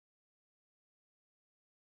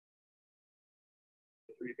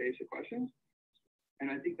three basic questions.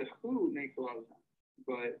 And I think the who makes a lot of sense.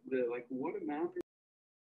 But the like what amount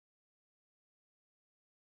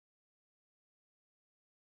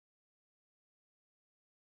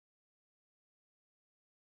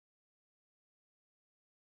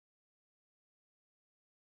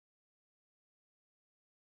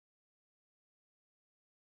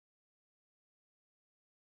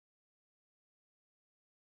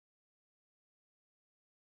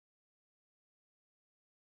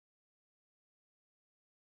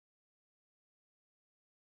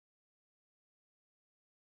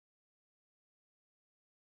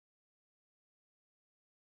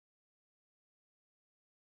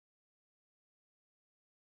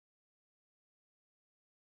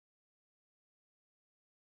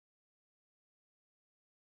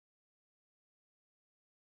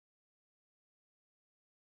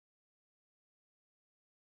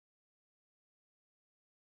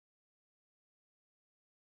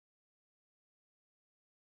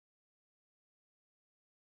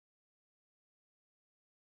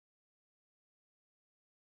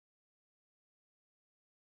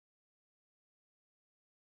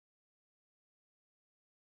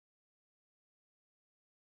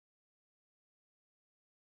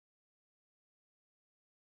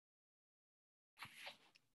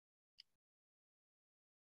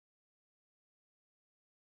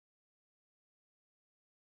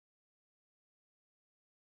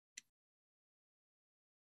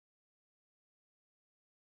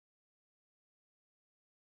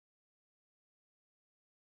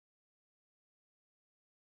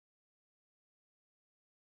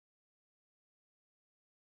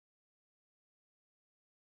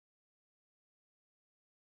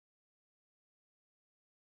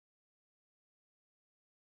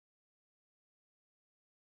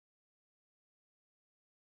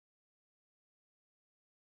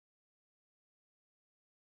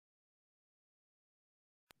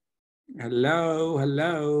Hello,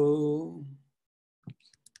 hello.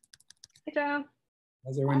 Hey, Joe.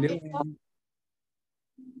 How's everyone doing?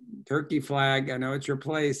 Turkey flag. I know it's your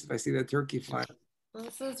place if I see that turkey flag.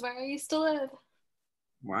 This is where I used to live.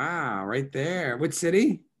 Wow, right there. What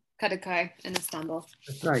city? Kadıköy in Istanbul.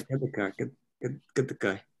 That's right, Kadıköy.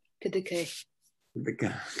 Kadıköy. Kadıköy.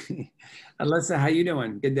 Kadıköy. Alyssa, how you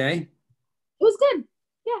doing? Good day? It was good.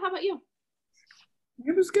 Yeah, how about you?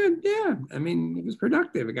 It was good, yeah. I mean, it was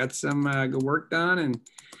productive. I got some good work done, and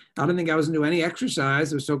I don't think I was into any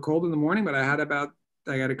exercise. It was so cold in the morning, but I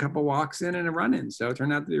got a couple walks in and a run in, so it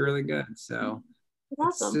turned out to be really good. So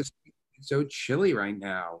That's awesome. It's just so chilly right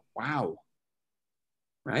now. Wow.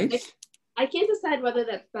 Right? I can't decide whether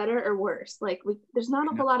that's better or worse. Like, there's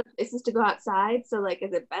not a whole lot of places to go outside. So, like,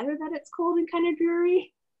 is it better that it's cold and kind of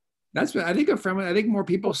dreary? That's what I think. I think more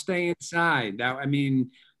people stay inside. Now, I mean,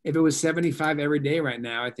 if it was 75 every day right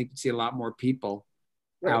now, I think you'd see a lot more people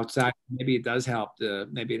outside. Maybe it does help.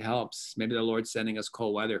 Maybe it helps. Maybe the Lord's sending us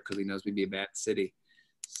cold weather because he knows we'd be a bad city.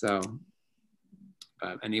 So,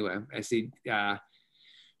 anyway, I see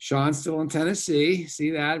Sean's still in Tennessee. See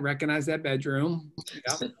that? Recognize that bedroom.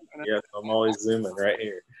 Yep. Yes, I'm always zooming right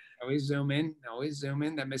here. Always zoom in. Always zoom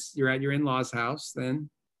in. You're at your in-laws' house then.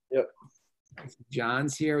 Yep.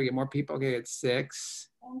 John's here. We get more people. Okay, it's 6.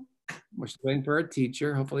 We're still waiting for our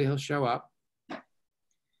teacher. Hopefully he'll show up.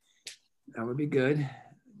 That would be good.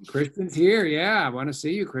 Christian's here. Yeah, I want to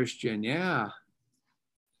see you, Christian. Yeah.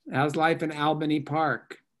 How's life in Albany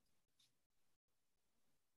Park?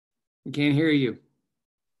 We can't hear you.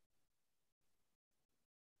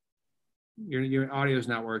 Your audio's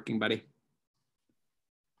not working, buddy.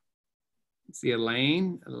 Let's see,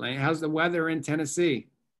 Elaine. Elaine, how's the weather in Tennessee?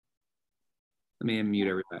 Let me unmute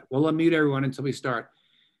everybody. We'll unmute everyone until we start.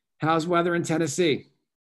 How's weather in Tennessee?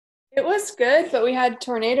 It was good, but we had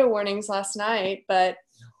tornado warnings last night. But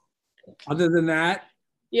other than that?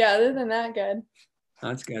 Yeah, other than that, good.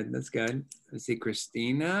 That's good. That's good. Let's see,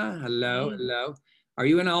 Christina. Hello, hello. Are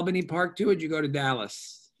you in Albany Park too, or did you go to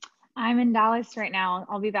Dallas? I'm in Dallas right now.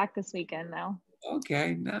 I'll be back this weekend though.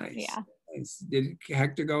 Okay, nice. Yeah. Nice. Did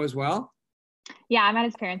Hector go as well? Yeah, I'm at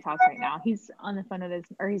his parents' house right now. He's on the phone with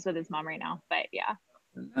he's with his mom right now, but yeah.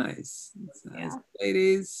 Nice. That's nice. Yeah.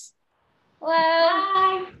 Ladies. Hello.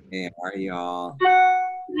 Hi. Hey, how are y'all?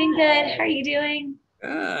 Doing good. How are you doing?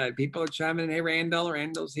 Good. People are chiming in. Hey,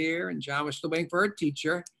 Randall's here, and John was still waiting for her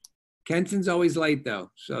teacher. Kenton's always late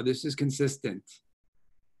though, so this is consistent.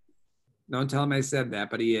 Don't tell him I said that,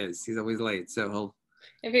 but he is. He's always late, so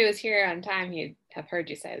if he was here on time, he'd have heard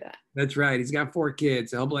you say that. That's right. He's got 4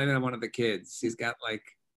 kids, so he'll blame it on one of the kids. He's got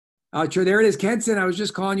oh, sure, there it is, Kenton. I was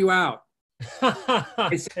just calling you out.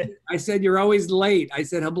 I said you're always late. I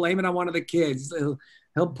said he'll blame it on one of the kids.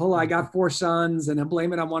 He'll pull, I got 4 sons, and he'll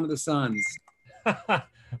blame it on one of the sons. I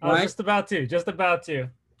was Right? just about to.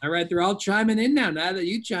 All right, they're all chiming in now. Now that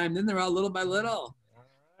you chimed in, they're all little by little. All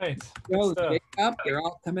right. Go, Good stuff. shake up. They're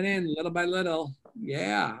all coming in little by little.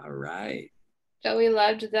 Yeah, all right. Joey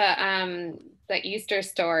loved the Easter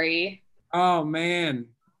story. Oh man,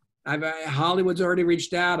 Hollywood's already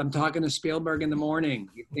reached out. I'm talking to Spielberg in the morning.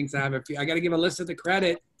 He thinks I have a few. I got to give Alyssa the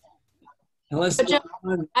credit. Alyssa,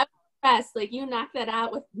 like you knocked that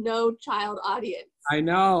out with no child audience. I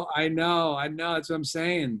know. That's what I'm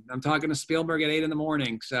saying. I'm talking to Spielberg at 8 in the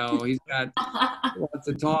morning. So he wants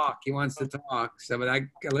to talk. So, but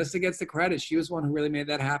Alyssa gets the credit. She was one who really made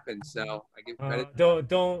that happen. So I give credit.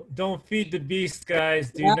 Don't feed the beast,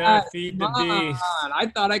 guys. Do not feed the beast. I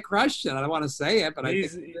thought I crushed it. I don't want to say it, but I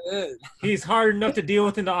think it is. He's hard enough to deal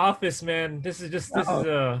with in the office, man. It's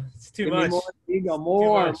too much. More ego,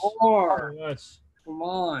 more. Too much. Come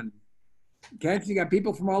on. Kent, you got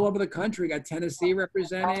people from all over the country. We got Tennessee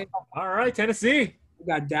represented. All right, Tennessee. We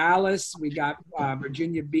got Dallas. We got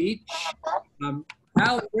Virginia Beach.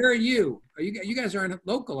 Al, where are you? You guys aren't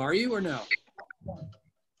local, are you, or no?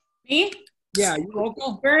 Me? Yeah, you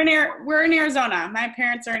local? We're in Arizona. My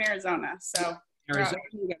parents are in Arizona, so. Arizona.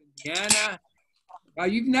 We got Indiana.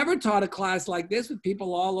 You've never taught a class like this with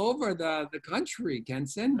people all over the country,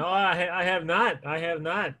 Kenson. No, I have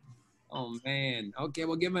not. Oh man. Okay,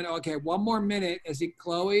 we'll give it. Okay, 1 more minute. I see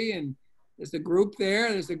Chloe, and there's the group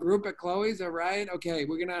there. There's the group at Chloe's. All right. Okay,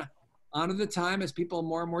 we're gonna honor the time as people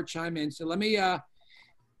more and more chime in. So let me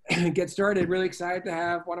get started. Really excited to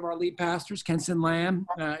have one of our lead pastors, Kenson Lamb.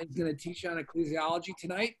 He's gonna teach on ecclesiology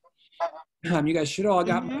tonight. You guys should all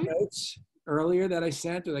got my notes earlier that I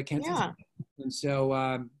sent, or that Kenson sent. And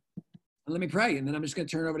so let me pray, and then I'm just gonna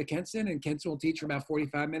turn it over to Kenson, and Kenson will teach for about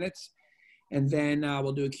 45 minutes. And then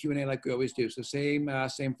we'll do a Q&A like we always do. So same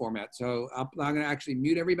format. So I'm going to actually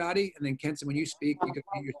mute everybody. And then Kenson, when you speak, you can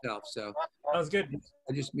mute yourself. So sounds good.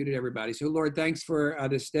 I just muted everybody. So Lord, thanks for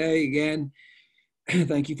this day again.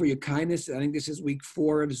 Thank you for your kindness. I think this is week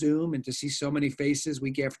 4 of Zoom, and to see so many faces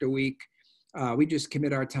week after week. We just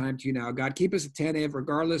commit our time to you now. God, keep us attentive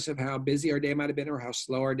regardless of how busy our day might have been or how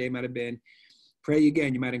slow our day might have been. Pray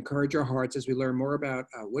again, you might encourage our hearts as we learn more about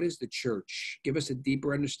what is the church. Give us a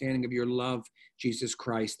deeper understanding of your love, Jesus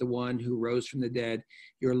Christ, the one who rose from the dead,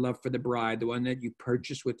 your love for the bride, the one that you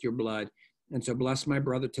purchased with your blood. And so bless my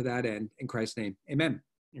brother to that end. In Christ's name, amen.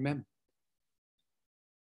 Amen.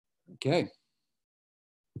 Okay.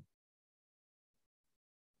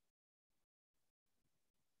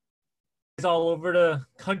 It's all over the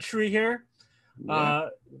country here. Yeah,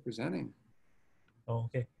 representing. Oh,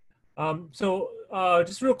 okay. So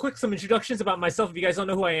just real quick, some introductions about myself. If you guys don't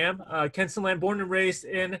know who I am, Kenson Lamb, born and raised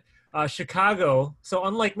in Chicago. So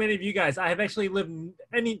unlike many of you guys, I have actually lived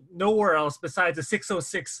nowhere else besides a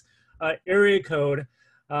 606 area code.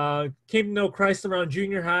 Came to know Christ around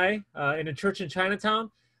junior high in a church in Chinatown.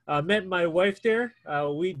 Met my wife there.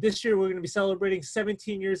 This year we're going to be celebrating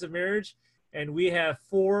 17 years of marriage, and we have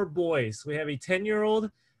 4 boys. We have a 10-year-old,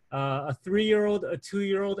 a 3-year-old, a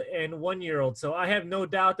 2-year-old, and 1-year-old. So I have no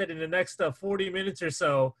doubt that in the next 40 minutes or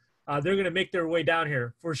so, they're going to make their way down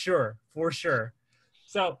here for sure.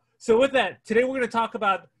 So with that, today we're going to talk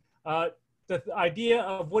about the idea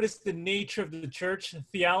of what is the nature of the church,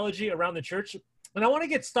 theology around the church. And I want to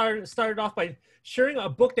get started off by sharing a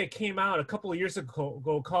book that came out a couple of years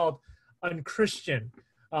ago called Unchristian.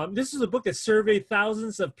 This is a book that surveyed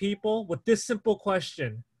thousands of people with this simple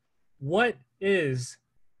question: what is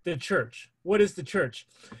the church? What is the church?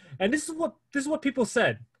 And this is what people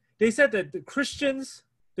said. They said that the Christians,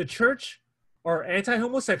 the church, are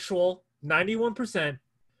anti-homosexual, 91%,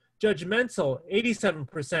 judgmental,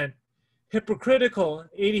 87%, hypocritical,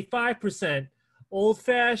 85%,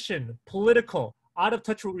 old-fashioned, political, out of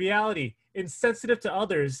touch with reality, insensitive to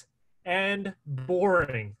others, and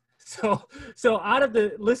boring. So out of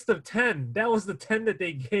the list of 10, that was the 10 that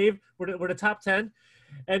they gave were the top 10.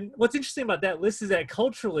 And what's interesting about that list is that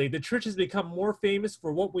culturally, the church has become more famous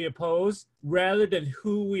for what we oppose rather than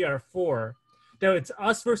who we are for. Now it's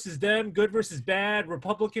us versus them, good versus bad,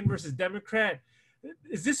 Republican versus Democrat.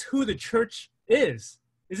 Is this who the church is?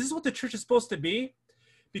 Is this what the church is supposed to be?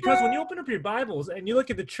 Because when you open up your Bibles and you look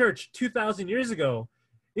at the church 2,000 years ago,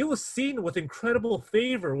 it was seen with incredible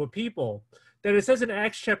favor with people. That it says in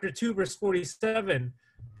Acts chapter 2, verse 47,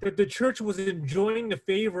 that the church was enjoying the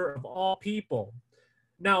favor of all people.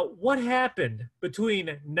 Now, what happened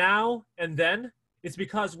between now and then is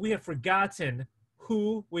because we have forgotten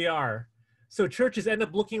who we are. So churches end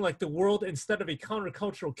up looking like the world instead of a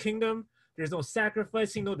countercultural kingdom. There's no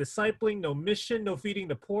sacrificing, no discipling, no mission, no feeding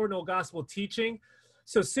the poor, no gospel teaching.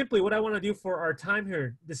 So simply what I want to do for our time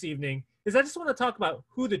here this evening is I just want to talk about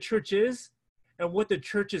who the church is and what the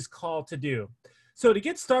church is called to do. So to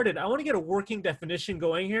get started, I want to get a working definition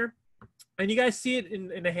going here. And you guys see it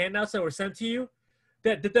in the handouts that were sent to you,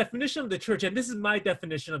 that the definition of the church, and this is my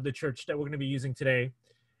definition of the church that we're going to be using today,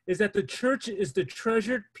 is that the church is the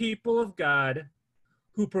treasured people of God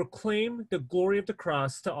who proclaim the glory of the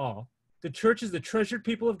cross to all. The church is the treasured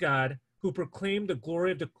people of God who proclaim the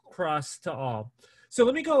glory of the cross to all. So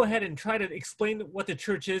let me go ahead and try to explain what the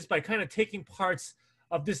church is by kind of taking parts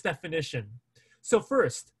of this definition. So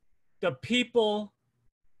first, the people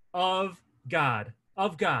of God,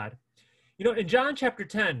 of God. You know, in John chapter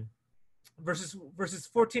 10, verses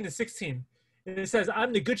 14 and 16, it says,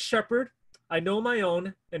 I'm the good shepherd. I know my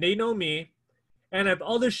own, and they know me, and I have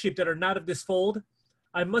other sheep that are not of this fold.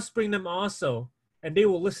 I must bring them also, and they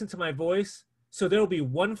will listen to my voice. So there will be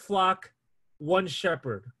one flock, one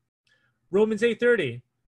shepherd. Romans 8:30,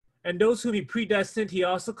 and those whom he predestined, he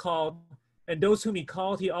also called, and those whom he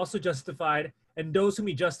called, he also justified, and those whom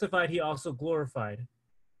he justified, he also glorified.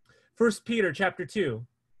 1 Peter chapter 2,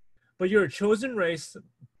 but you're a chosen race,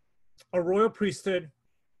 a royal priesthood,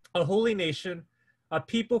 a holy nation, a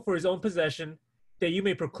people for his own possession, that you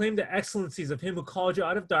may proclaim the excellencies of him who called you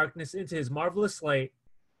out of darkness into his marvelous light.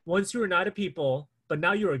 Once you were not a people, but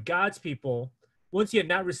now you are God's people. Once you had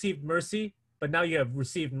not received mercy, but now you have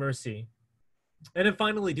received mercy. And then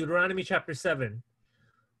finally, Deuteronomy chapter 7.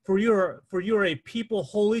 For you are a people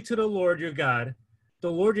holy to the Lord your God.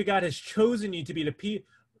 The Lord your God has chosen you to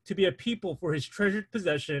be a people for his treasured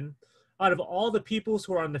possession out of all the peoples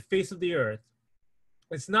who are on the face of the earth.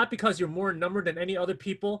 It's not because you're more numbered than any other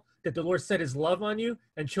people that the Lord set his love on you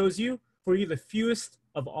and chose you, for you the fewest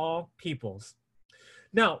of all peoples.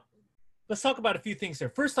 Now, let's talk about a few things here.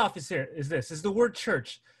 First off is the word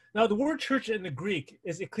church. Now, the word church in the Greek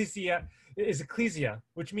is ecclesia,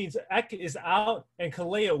 which means ek is out, and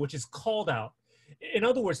kaleo, which is called out. In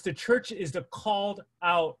other words, the church is the called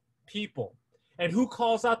out people. And who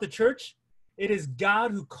calls out the church? It is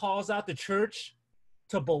God who calls out the church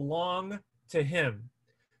to belong to him.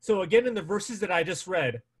 So again, in the verses that I just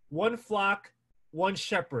read, one flock, one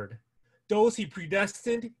shepherd. Those he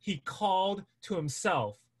predestined, he called to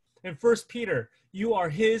himself. In 1 Peter, you are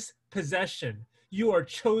his possession. You are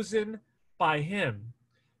chosen by him.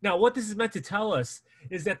 Now, what this is meant to tell us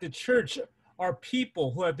is that the church are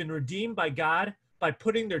people who have been redeemed by God by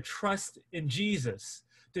putting their trust in Jesus.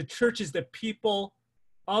 The church is the people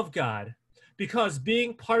of God, because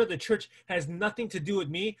being part of the church has nothing to do with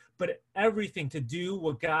me, but everything to do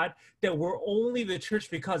with God, that we're only the church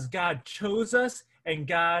because God chose us and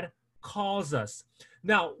God calls us.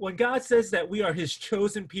 Now, when God says that we are his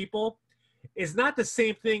chosen people, it's not the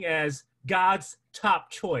same thing as God's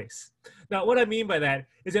top choice. Now, what I mean by that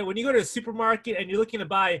is that when you go to a supermarket and you're looking to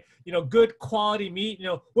buy, good quality meat,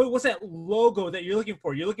 what's that logo that you're looking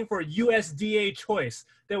for? You're looking for a USDA choice,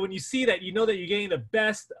 that when you see that, you know that you're getting the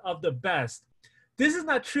best of the best. This is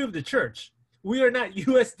not true of the church. We are not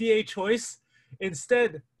USDA choice.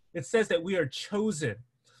 Instead, it says that we are chosen.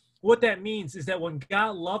 What that means is that when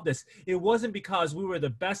God loved us, it wasn't because we were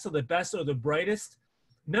the best of the best or the brightest.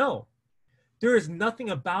 No, there is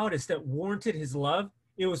nothing about us that warranted his love.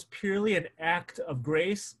 It was purely an act of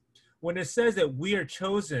grace. When it says that we are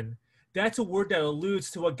chosen, that's a word that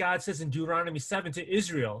alludes to what God says in Deuteronomy 7 to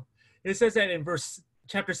Israel. It says that in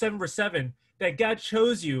chapter 7, verse 7, that God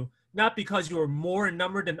chose you not because you were more in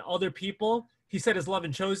number than other people. He set his love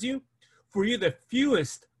and chose you. For you the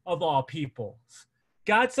fewest of all peoples.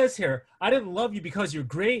 God says here, I didn't love you because you're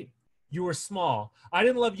great, you were small. I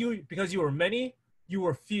didn't love you because you were many, you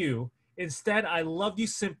were few. Instead, I loved you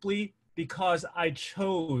simply because I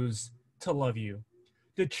chose to love you.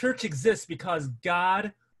 The church exists because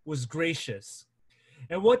God was gracious.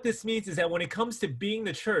 And what this means is that when it comes to being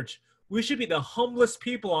the church, we should be the humblest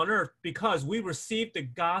people on earth because we received the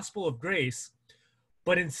gospel of grace.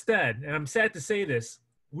 But instead, and I'm sad to say this,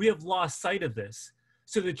 we have lost sight of this.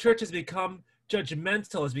 So the church has become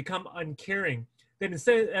judgmental, has become uncaring. That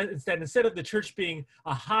instead of the church being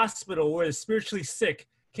a hospital where the spiritually sick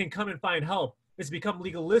can come and find help, it's become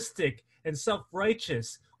legalistic and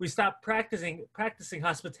self-righteous. We stop practicing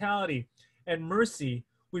hospitality and mercy.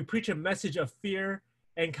 We preach a message of fear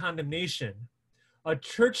and condemnation. A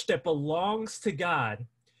church that belongs to God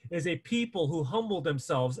is a people who humble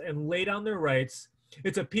themselves and lay down their rights.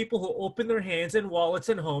 It's a people who open their hands and wallets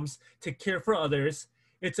and homes to care for others.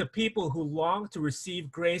 It's a people who long to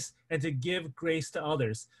receive grace and to give grace to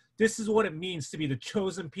others. This is what it means to be the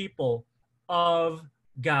chosen people of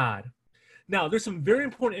God. Now, there's some very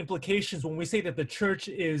important implications when we say that the church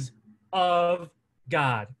is of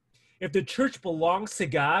God. If the church belongs to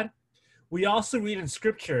God, we also read in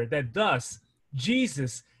Scripture that thus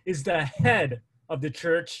Jesus is the head of the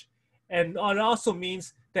church, and it also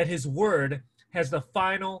means that his word has the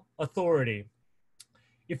final authority.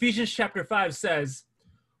 Ephesians chapter 5 says,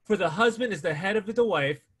 "For the husband is the head of the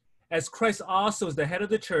wife, as Christ also is the head of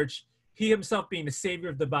the church, he himself being the Savior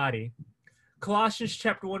of the body." Colossians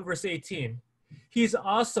chapter 1, verse 18, "He is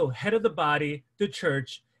also head of the body, the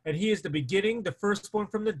church, and he is the beginning, the firstborn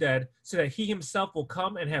from the dead, so that he himself will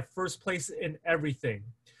come and have first place in everything."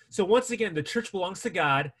 So once again, the church belongs to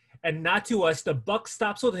God and not to us. The buck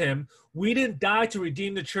stops with him. We didn't die to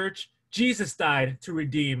redeem the church. Jesus died to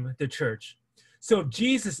redeem the church. So if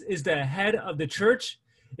Jesus is the head of the church,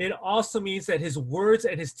 it also means that his words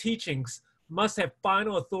and his teachings must have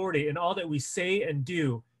final authority in all that we say and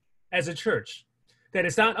do as a church. That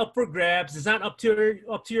it's not up for grabs. It's not up to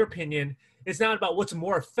your opinion. It's not about what's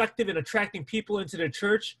more effective in attracting people into the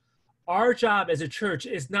church. Our job as a church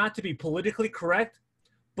is not to be politically correct,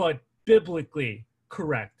 but biblically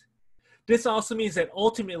correct. This also means that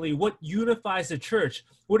ultimately what unifies the church,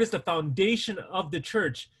 what is the foundation of the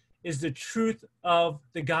church, is the truth of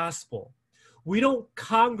the gospel. We don't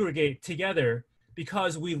congregate together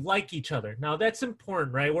because we like each other. Now that's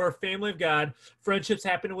important, right? We're a family of God, friendships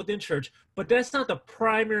happen within church, but that's not the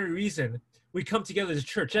primary reason we come together as a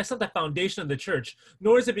church. That's not the foundation of the church,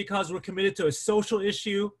 nor is it because we're committed to a social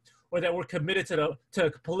issue or that we're committed to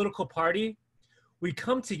a political party. We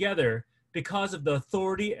come together because of the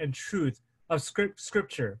authority and truth of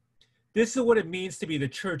Scripture. This is what it means to be the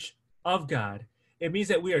church of God. It means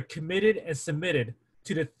that we are committed and submitted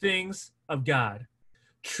to the things of God.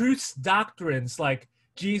 Truths, doctrines like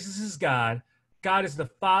Jesus is God, God is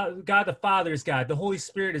God the Father is God, the Holy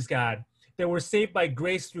Spirit is God, that we're saved by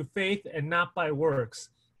grace through faith and not by works.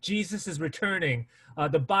 Jesus is returning.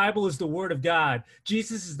 The Bible is the Word of God.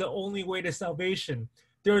 Jesus is the only way to salvation.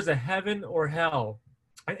 There is a heaven or hell,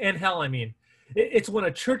 and hell, I mean. It's when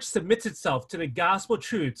a church submits itself to the gospel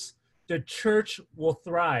truths, the church will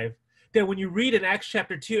thrive. That when you read in Acts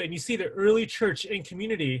chapter 2 and you see the early church in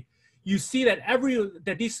community, you see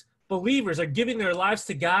that these believers are giving their lives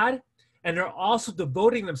to God, and they're also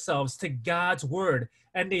devoting themselves to God's word,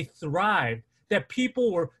 and they thrived. That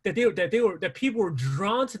people were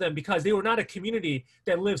drawn to them because they were not a community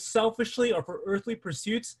that lived selfishly or for earthly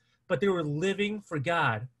pursuits, but they were living for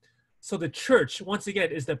God. So the church, once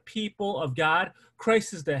again, is the people of God.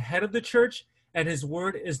 Christ is the head of the church, and his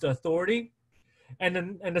word is the authority.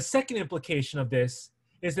 And the second implication of this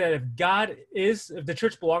is that if the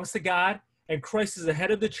church belongs to God and Christ is the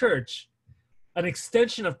head of the church, an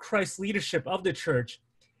extension of Christ's leadership of the church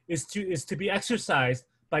is to be exercised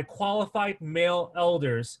by qualified male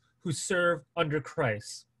elders who serve under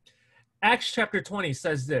Christ. Acts chapter 20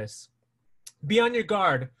 says this, "Be on your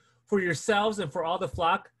guard for yourselves and for all the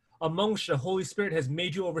flock, among which the Holy Spirit has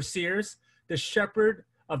made you overseers, the shepherd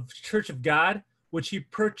of the church of God, which he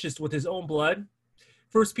purchased with his own blood."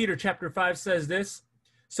 1 Peter chapter 5 says this,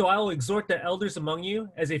 "So I will exhort the elders among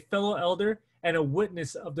you as a fellow elder and a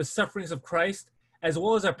witness of the sufferings of Christ, as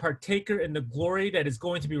well as a partaker in the glory that is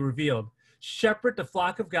going to be revealed. Shepherd the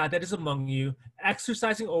flock of God that is among you,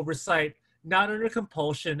 exercising oversight, not under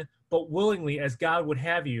compulsion, but willingly as God would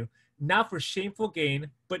have you, not for shameful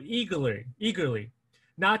gain, but eagerly,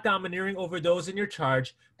 not domineering over those in your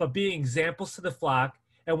charge, but being examples to the flock.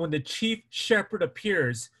 And when the chief shepherd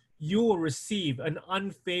appears, you will receive an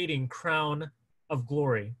unfading crown of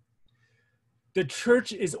glory." The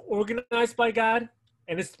church is organized by God,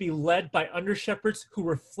 and it's to be led by under-shepherds who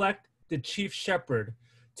reflect the chief shepherd.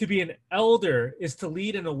 To be an elder is to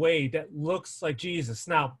lead in a way that looks like Jesus.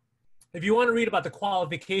 Now, if you want to read about the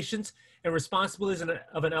qualifications and responsibilities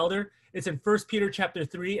of an elder, it's in 1 Peter chapter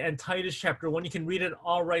 3 and Titus chapter 1. You can read it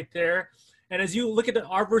all right there. And as you look at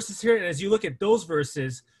our verses here, and as you look at those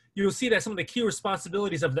verses, you'll see that some of the key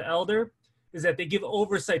responsibilities of the elder is that they give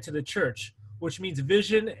oversight to the church, which means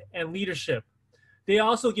vision and leadership. They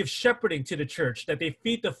also give shepherding to the church, that they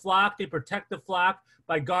feed the flock, they protect the flock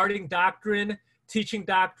by guarding doctrine, teaching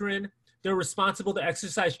doctrine. They're responsible to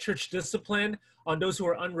exercise church discipline on those who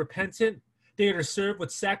are unrepentant. They are to serve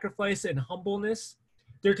with sacrifice and humbleness.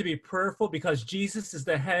 They're to be prayerful because Jesus is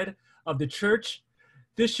the head of the church.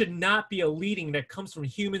 This should not be a leading that comes from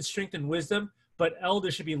human strength and wisdom, but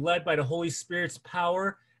elders should be led by the Holy Spirit's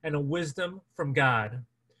power and a wisdom from God.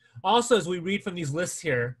 Also, as we read from these lists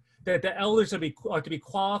here, that the elders are to be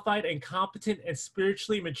qualified and competent and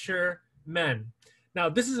spiritually mature men. Now,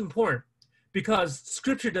 this is important because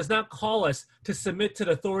Scripture does not call us to submit to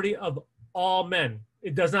the authority of all men.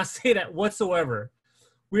 It does not say that whatsoever.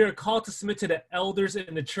 We are called to submit to the elders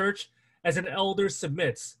in the church as an elder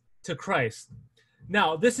submits. to Christ.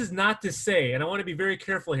 Now, this is not to say, and I want to be very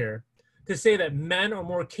careful here, to say that men are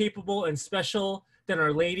more capable and special than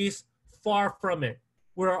our ladies. Far from it.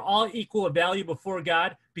 We're all equal of value before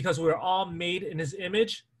God because we're all made in his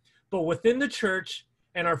image. But within the church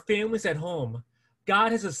and our families at home,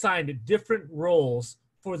 God has assigned different roles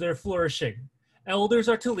for their flourishing. Elders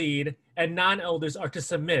are to lead and non-elders are to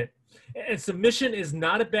submit. And submission is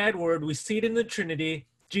not a bad word. We see it in the Trinity.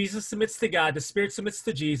 Jesus submits to God. The Spirit submits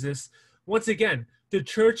to Jesus. Once again, the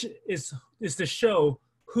church is to show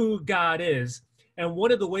who God is. And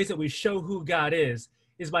one of the ways that we show who God is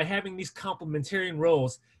by having these complementarian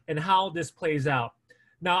roles and how this plays out.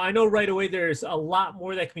 Now, I know right away there's a lot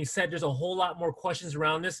more that can be said. There's a whole lot more questions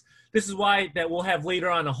around this. This is why that we'll have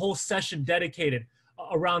later on a whole session dedicated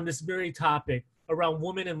around this very topic, around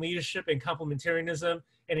women in leadership and complementarianism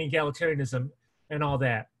and egalitarianism and all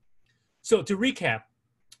that. So to recap,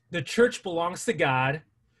 the church belongs to God.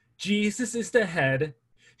 Jesus is the head.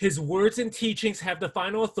 His words and teachings have the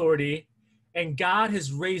final authority. And God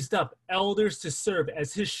has raised up elders to serve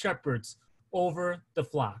as his shepherds over the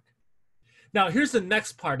flock. Now, here's the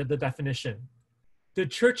next part of the definition. The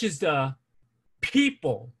church is the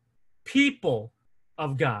people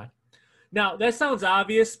of God. Now, that sounds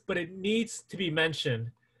obvious, but it needs to be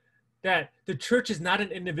mentioned that the church is not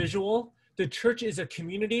an individual. The church is a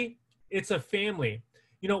community. It's a family.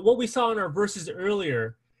 You know, what we saw in our verses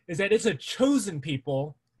earlier is that it's a chosen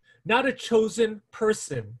people, not a chosen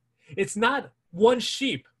person. It's not one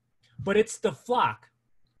sheep, but it's the flock.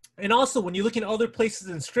 And also, when you look in other places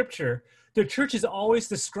in Scripture, the church is always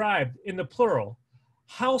described in the plural,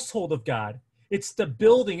 household of God. It's the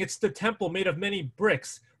building, it's the temple made of many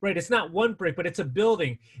bricks, right? It's not one brick, but it's a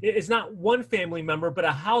building. It's not one family member, but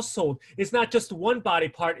a household. It's not just one body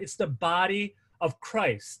part, it's the body of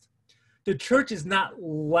Christ. The church is not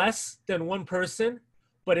less than one person,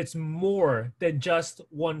 but it's more than just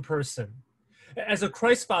one person. As a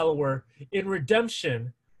Christ follower, in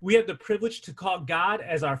redemption, we have the privilege to call God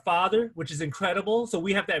as our Father, which is incredible. So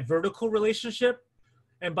we have that vertical relationship.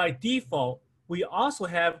 And by default, we also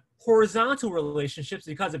have horizontal relationships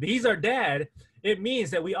because if he's our dad, it means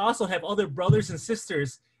that we also have other brothers and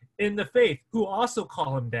sisters in the faith who also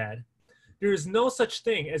call him dad. There is no such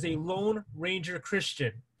thing as a Lone Ranger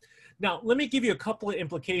Christian. Now, let me give you a couple of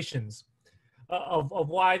implications of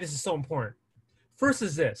why this is so important. First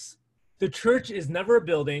is this. The church is never a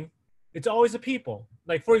building. It's always a people.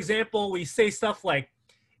 Like, for example, we say stuff like,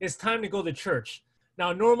 it's time to go to church.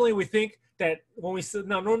 Now, normally we think that when we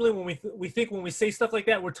say stuff like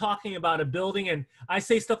that, we're talking about a building. And I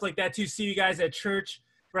say stuff like that too, see you guys at church,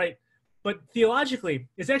 right? But theologically,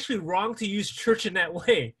 it's actually wrong to use church in that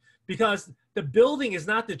way because the building is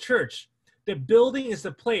not the church. The building is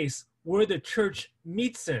the place where the church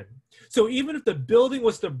meets in. So even if the building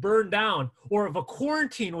was to burn down or if a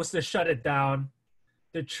quarantine was to shut it down,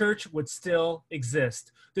 the church would still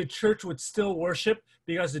exist. The church would still worship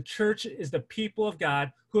because the church is the people of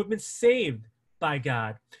God who have been saved by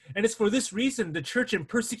God. And it's for this reason the church in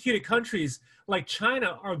persecuted countries like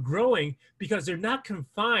China are growing because they're not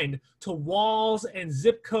confined to walls and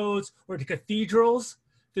zip codes or to cathedrals.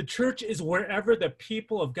 The church is wherever the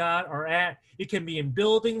people of God are at. It can be in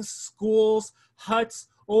buildings, schools, huts,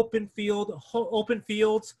 open fields,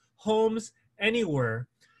 homes, anywhere.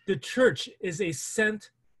 The church is a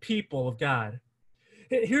sent people of God.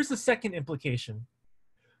 Here's the second implication.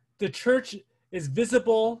 The church is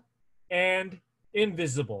visible and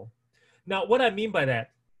invisible. Now, what I mean by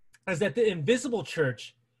that is that the invisible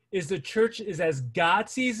church is the church is as God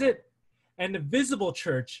sees it, and the visible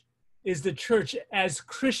church is the church as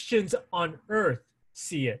Christians on earth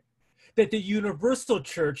see it. That the universal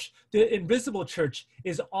church, the invisible church,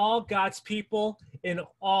 is all God's people in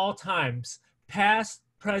all times, past,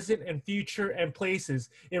 present, and future, and places.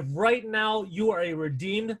 If right now you are a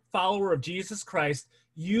redeemed follower of Jesus Christ,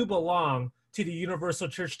 you belong to the universal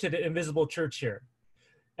church, to the invisible church here.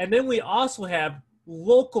 And then we also have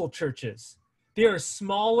local churches. They are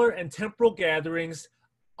smaller and temporal gatherings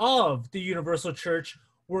of the universal church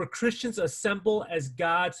where Christians assemble as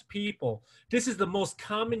God's people. This is the most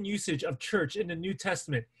common usage of church in the New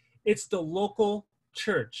Testament. It's the local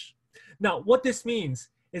church. Now, what this means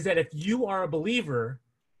is that if you are a believer,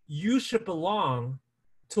 you should belong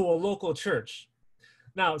to a local church.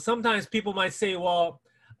 Now, sometimes people might say, well,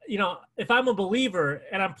 you know, if I'm a believer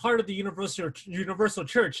and I'm part of the universal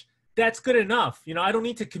church, that's good enough. You know, I don't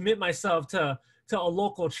need to commit myself to a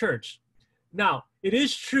local church. Now, it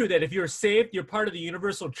is true that if you're saved, you're part of the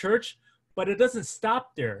universal church, but it doesn't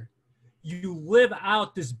stop there. You live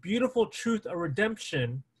out this beautiful truth of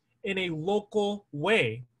redemption in a local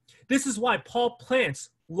way. This is why Paul plants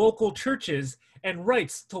local churches and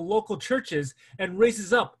writes to local churches and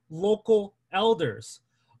raises up local elders.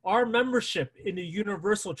 Our membership in the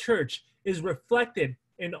universal church is reflected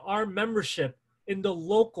in our membership in the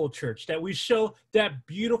local church, that we show that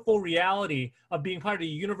beautiful reality of being part of the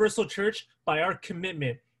universal church by our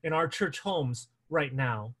commitment in our church homes right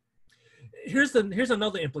now. Here's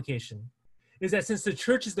another implication, is that since the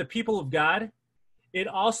church is the people of God, it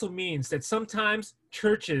also means that sometimes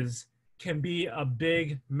churches can be a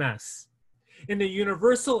big mess. In the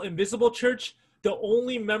universal invisible church, the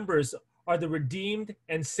only members are the redeemed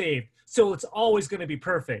and saved, so it's always going to be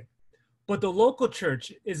perfect. But the local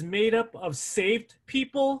church is made up of saved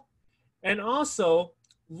people and also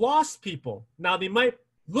lost people. Now, they might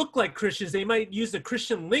look like Christians, they might use the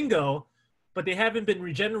Christian lingo, but they haven't been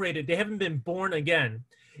regenerated, they haven't been born again.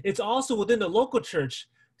 It's also within the local church,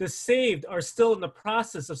 the saved are still in the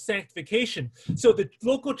process of sanctification. So the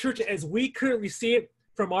local church, as we currently see it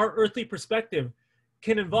from our earthly perspective,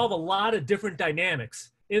 can involve a lot of different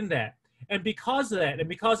dynamics in that. And because of that, and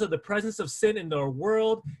because of the presence of sin in our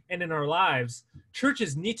world and in our lives,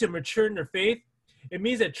 churches need to mature in their faith. It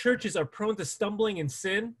means that churches are prone to stumbling in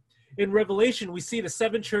sin. In Revelation, we see the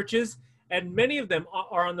 7 churches, and many of them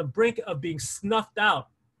are on the brink of being snuffed out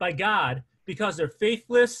by God because they're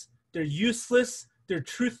faithless, they're useless, they're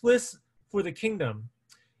truthless for the kingdom.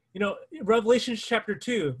 You know, Revelation chapter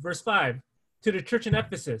 2, verse 5, to the church in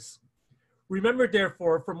Ephesus. Remember,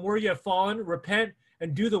 therefore, from where you have fallen, repent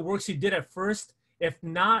and do the works you did at first. If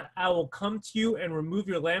not, I will come to you and remove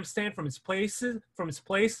your lampstand from its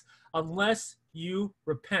place, unless you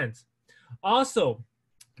repent. Also,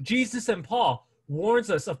 Jesus and Paul warns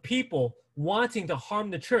us of people wanting to harm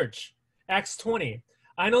the church. Acts 20.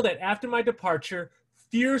 I know that after my departure,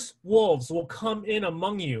 fierce wolves will come in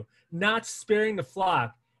among you, not sparing the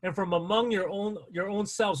flock. And from among your own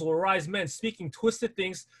selves will arise men speaking twisted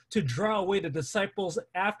things to draw away the disciples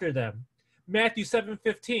after them. Matthew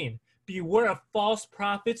 7:15, beware of false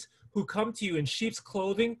prophets who come to you in sheep's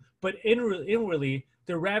clothing, but inwardly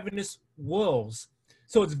they're ravenous wolves.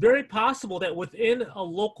 So it's very possible that within a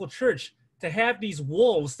local church to have these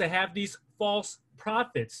wolves, to have these false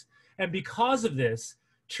prophets. And because of this,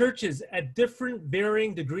 churches at different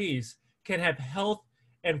varying degrees can have health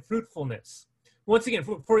and fruitfulness. Once again,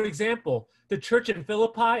 for example, the church in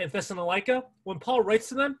Philippi and Thessalonica, when Paul writes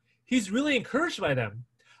to them, he's really encouraged by them.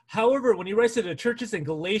 However, when he writes to the churches in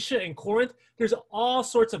Galatia and Corinth, there's all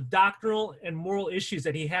sorts of doctrinal and moral issues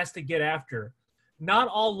that he has to get after. Not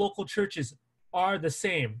all local churches are the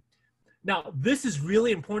same. Now, this is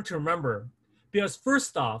really important to remember because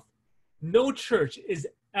first off, no church is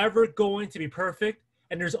ever going to be perfect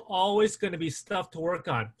and there's always going to be stuff to work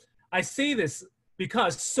on. I say this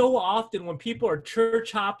because so often when people are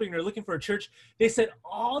church hopping or looking for a church, they set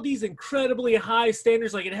all these incredibly high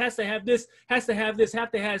standards, like it has to have this, has to have this,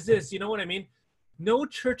 have to have this, you know what I mean? No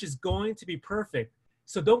church is going to be perfect.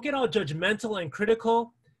 So don't get all judgmental and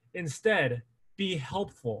critical. Instead, be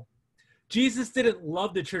helpful. Jesus didn't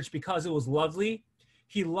love the church because it was lovely.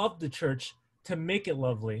 He loved the church to make it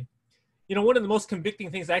lovely. You know, one of the most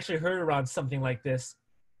convicting things I actually heard around something like this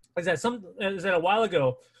is that a while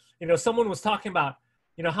ago, you know, someone was talking about,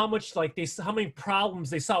 you know, how many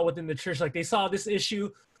problems they saw within the church. Like they saw this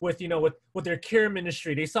issue with, you know, with their care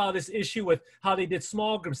ministry. They saw this issue with how they did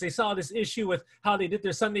small groups. They saw this issue with how they did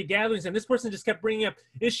their Sunday gatherings. And this person just kept bringing up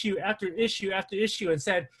issue after issue after issue and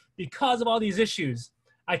said, because of all these issues,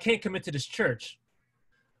 I can't commit to this church.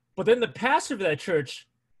 But then the pastor of that church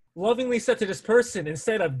lovingly said to this person,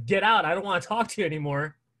 instead of get out, I don't want to talk to you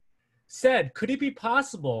anymore, said, could it be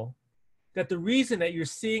possible that the reason that you're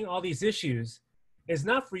seeing all these issues is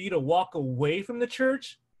not for you to walk away from the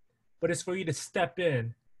church, but it's for you to step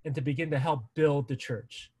in and to begin to help build the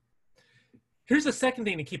church? Here's the second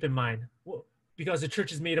thing to keep in mind, because the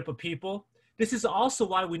church is made up of people. This is also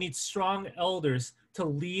why we need strong elders to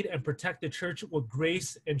lead and protect the church with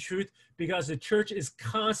grace and truth, because the church is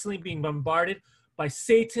constantly being bombarded by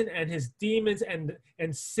Satan and his demons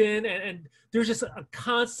and sin, and there's just a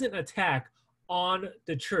constant attack on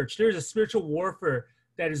the church. There's a spiritual warfare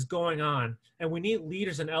that is going on, and we need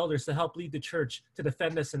leaders and elders to help lead the church to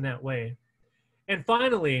defend us in that way. And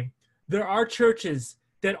finally, there are churches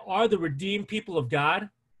that are the redeemed people of God,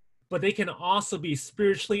 but they can also be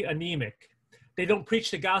spiritually anemic. They don't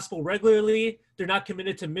preach the gospel regularly. They're not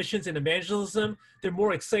committed to missions and evangelism. They're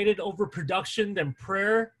more excited over production than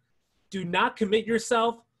prayer. Do not commit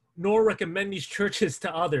yourself, nor recommend these churches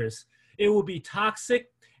to others. It will be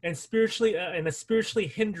toxic and a spiritually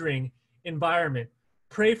hindering environment.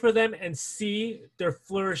 Pray for them and see their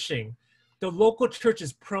flourishing. The local church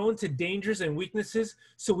is prone to dangers and weaknesses,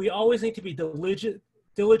 so we always need to be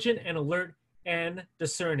diligent and alert and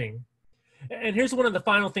discerning. And here's one of the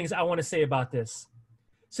final things I want to say about this.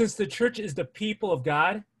 Since the church is the people of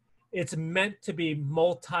God, it's meant to be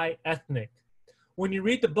multi-ethnic. When you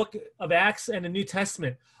read the book of Acts and the New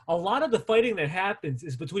Testament, a lot of the fighting that happens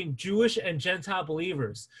is between Jewish and Gentile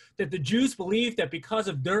believers. That the Jews believe that because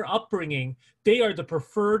of their upbringing, they are the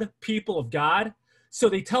preferred people of God. So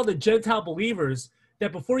they tell the Gentile believers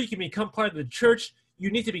that before you can become part of the church, you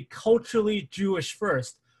need to be culturally Jewish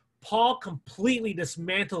first. Paul completely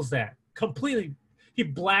dismantles that. Completely. He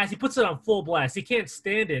puts it on full blast. He can't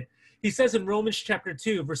stand it. He says in Romans chapter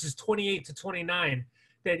 2, verses 28 to 29,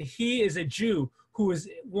 that he is a Jew who is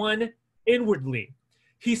one inwardly.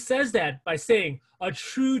 He says that by saying a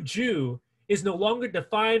true Jew is no longer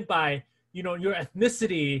defined by, your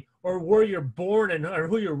ethnicity or where you're born or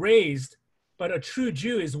who you're raised, but a true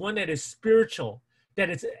Jew is one that is spiritual, that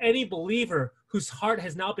it's any believer whose heart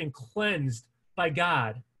has now been cleansed by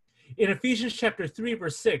God. In Ephesians chapter 3,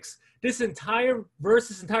 verse 6, this entire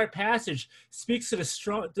passage speaks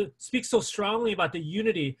so strongly about the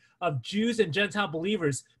unity of Jews and Gentile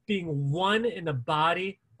believers being one in the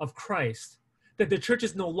body of Christ. That the church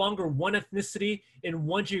is no longer one ethnicity in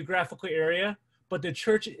one geographical area, but the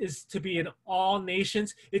church is to be in all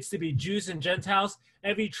nations. It's to be Jews and Gentiles,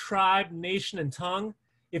 every tribe, nation, and tongue.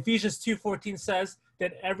 Ephesians 2:14 says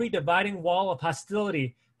that every dividing wall of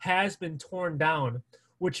hostility has been torn down,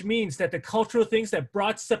 which means that the cultural things that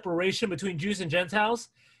brought separation between Jews and Gentiles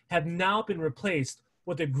have now been replaced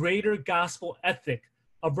with a greater gospel ethic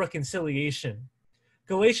of reconciliation.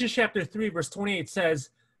 Galatians chapter 3, verse 28 says,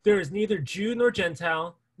 there is neither Jew nor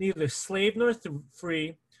Gentile, neither slave nor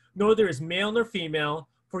free, nor there is male nor female,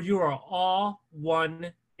 for you are all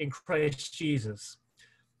one in Christ Jesus.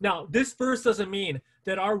 Now, this verse doesn't mean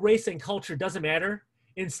that our race and culture doesn't matter.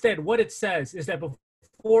 Instead, what it says is that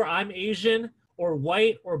before I'm Asian, or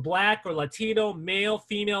white, or black, or Latino, male,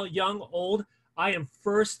 female, young, old, I am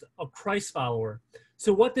first a Christ follower.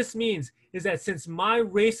 So what this means is that since my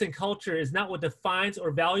race and culture is not what defines or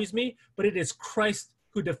values me, but it is Christ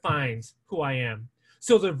who defines who I am.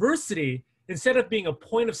 So diversity, instead of being a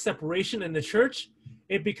point of separation in the church,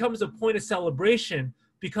 it becomes a point of celebration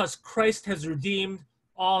because Christ has redeemed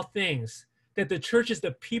all things. That the church is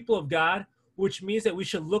the people of God, which means that we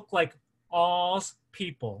should look like all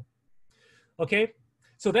people. Okay,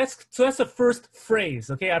 so that's the first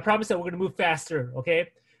phrase. Okay, I promise that we're going to move faster. Okay,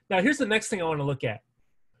 now here's the next thing I want to look at.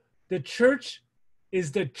 The church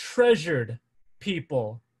is the treasured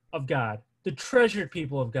people of God. The treasured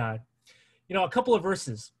people of God. A couple of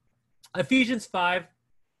verses. Ephesians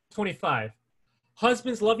 5:25.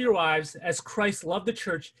 Husbands, love your wives as Christ loved the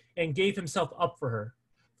church and gave himself up for her.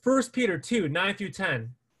 1 Peter 2:9 through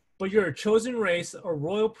 10. But you're a chosen race, a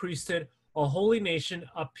royal priesthood, a holy nation,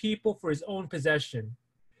 a people for his own possession.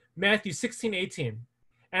 Matthew 16:18.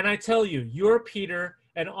 And I tell you, you're Peter,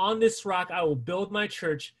 and on this rock I will build my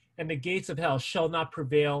church, and the gates of hell shall not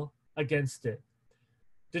prevail against it.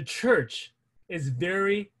 The church is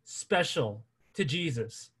very special to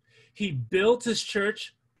Jesus. He built his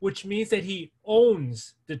church, which means that he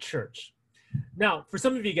owns the church. Now, for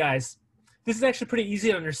some of you guys, this is actually pretty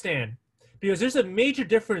easy to understand because there's a major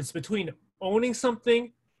difference between owning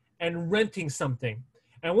something and renting something.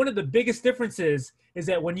 And one of the biggest differences is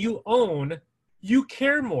that when you own, you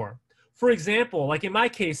care more. For example, like in my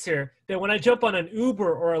case here, that when I jump on an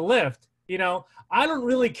Uber or a Lyft, I don't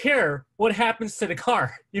really care what happens to the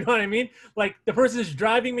car. You know what I mean? Like the person is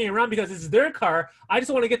driving me around because it's their car. I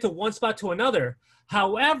just want to get to one spot to another.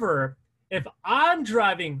 However, if I'm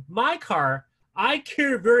driving my car, I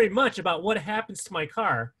care very much about what happens to my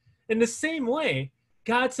car. In the same way,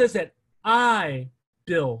 God says that I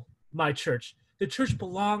build my church. The church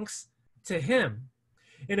belongs to him.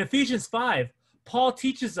 In Ephesians 5, Paul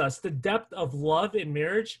teaches us the depth of love in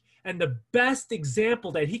marriage, and the best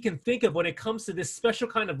example that he can think of when it comes to this special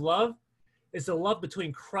kind of love is the love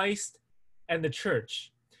between Christ and the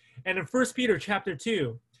church. And in 1 Peter chapter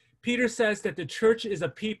 2, Peter says that the church is a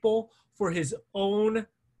people for his own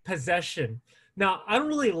possession. Now, I don't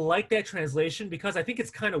really like that translation because I think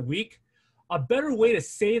it's kind of weak. A better way to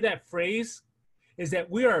say that phrase is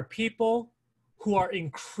that we are a people who are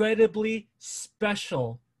incredibly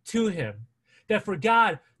special to him. That for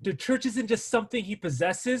God, the church isn't just something he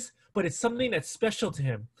possesses, but it's something that's special to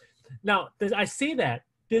him. Now, I say that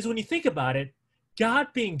because when you think about it, God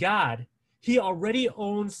being God, he already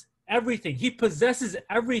owns everything. He possesses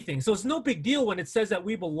everything. So it's no big deal when it says that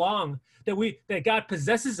we belong, that God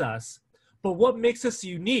possesses us. But what makes us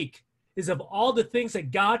unique is of all the things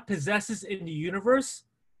that God possesses in the universe,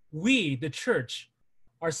 we, the church,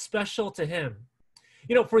 are special to him.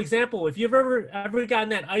 You know, for example, if you've ever gotten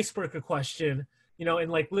that icebreaker question, you know, in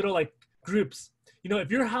like little like groups, you know,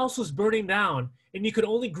 if your house was burning down and you could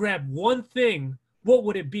only grab one thing, what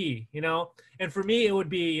would it be? You know, and for me, it would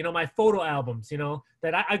be, you know, my photo albums. You know,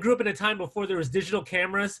 that I grew up in a time before there was digital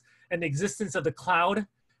cameras and the existence of the cloud.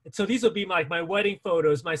 And so these would be like my wedding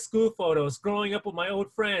photos, my school photos, growing up with my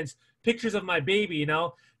old friends, pictures of my baby. You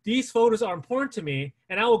know, these photos are important to me,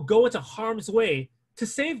 and I will go into harm's way to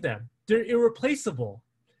save them. They're irreplaceable.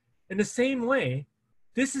 In the same way,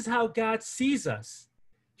 this is how God sees us.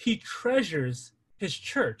 He treasures his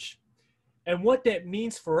church. And what that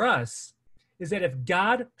means for us is that if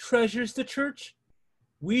God treasures the church,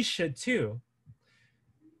 we should too.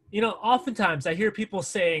 You know, oftentimes I hear people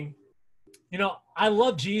saying, you know, I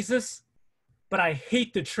love Jesus, but I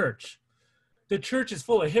hate the church. The church is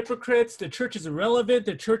full of hypocrites. The church is irrelevant.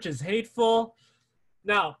 The church is hateful.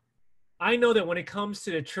 Now, I know that when it comes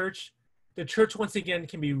to the church once again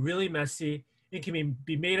can be really messy. It can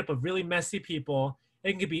be made up of really messy people.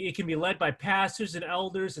 It can be led by pastors and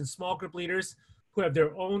elders and small group leaders who have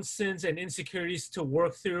their own sins and insecurities to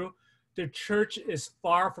work through. The church is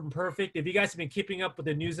far from perfect. If you guys have been keeping up with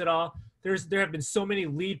the news at all, there have been so many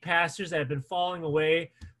lead pastors that have been falling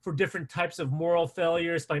away for different types of moral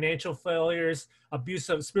failures, financial failures,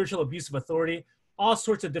 spiritual abuse of authority, all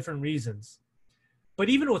sorts of different reasons. But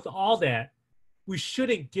even with all that, we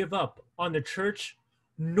shouldn't give up on the church,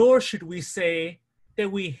 nor should we say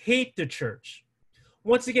that we hate the church.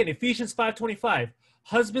 Once again, Ephesians 5:25,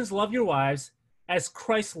 husbands, love your wives as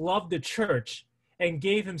Christ loved the church and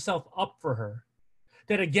gave himself up for her.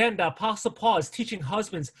 That again, the Apostle Paul is teaching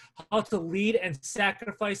husbands how to lead and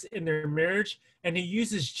sacrifice in their marriage, and he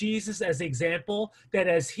uses Jesus as the example that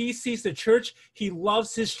as he sees the church, he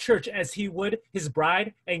loves his church as he would his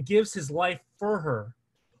bride and gives his life for her.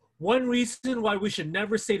 One reason why we should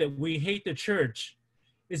never say that we hate the church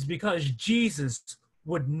is because Jesus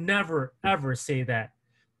would never, ever say that.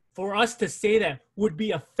 For us to say that would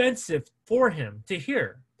be offensive for him to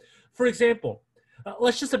hear. For example,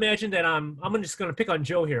 let's just imagine that I'm just going to pick on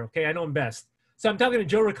Joe here, okay? I know him best. So I'm talking to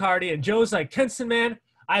Joe Riccardi, and Joe's like, Kenson, man,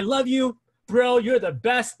 I love you. Bro, you're the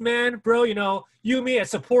best, man. Bro, you know, you and me at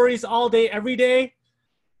Sappori's all day, every day.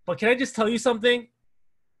 But can I just tell you something?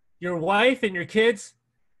 Your wife and your kids,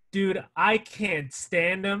 dude, I can't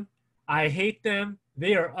stand them. I hate them.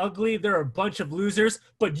 They are ugly. They're a bunch of losers.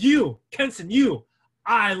 But you, Kenson, you,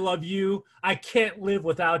 I love you. I can't live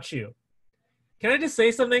without you. Can I just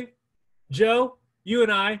say something? Joe, you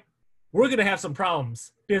and I, we're going to have some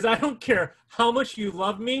problems because I don't care how much you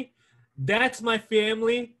love me. That's my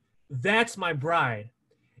family. That's my bride.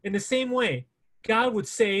 In the same way, God would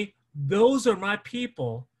say, those are my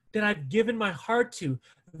people that I've given my heart to.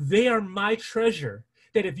 They are my treasure.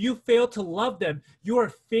 That if you fail to love them, you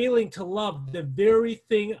are failing to love the very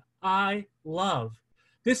thing I love.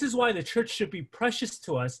 This is why the church should be precious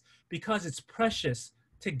to us, because it's precious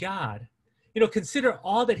to God. You know, consider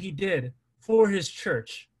all that he did for his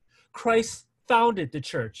church. Christ founded the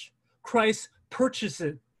church. Christ purchased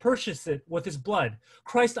it with his blood.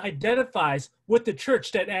 Christ identifies with the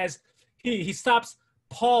church that as he stops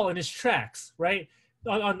Paul in his tracks, right?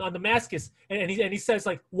 On Damascus, and he says,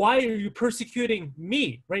 like, why are you persecuting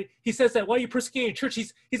me, right? He says that, why are you persecuting the church?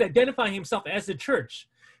 He's identifying himself as the church.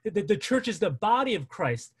 The church is the body of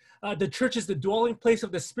Christ. The church is the dwelling place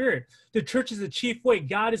of the Spirit. The church is the chief way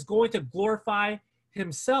God is going to glorify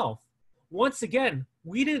himself. Once again,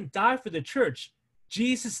 we didn't die for the church.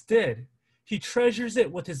 Jesus did. He treasures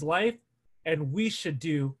it with his life, and we should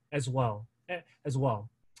do as well.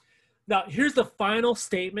 Now, here's the final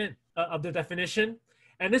statement of the definition.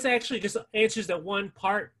 And this actually just answers that one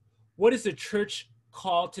part. What is the church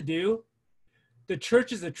called to do? The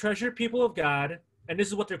church is the treasured people of God, and this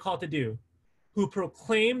is what they're called to do, who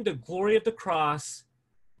proclaim the glory of the cross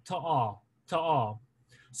to all.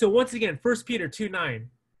 So once again, 1 Peter 2:9,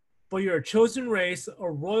 for you're a chosen race,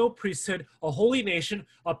 a royal priesthood, a holy nation,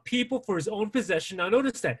 a people for his own possession. Now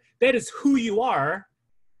notice that. That is who you are.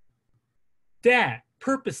 That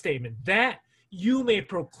purpose statement, that you may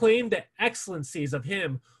proclaim the excellencies of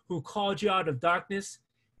him who called you out of darkness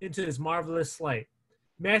into his marvelous light.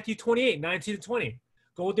 Matthew 28:19-20.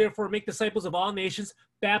 Go therefore make disciples of all nations,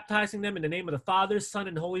 baptizing them in the name of the Father, Son,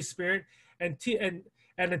 and Holy Spirit, and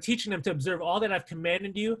teaching them to observe all that I've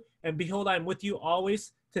commanded you. And behold, I am with you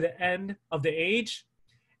always to the end of the age.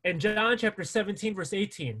 And John chapter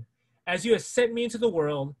 17:18. As you have sent me into the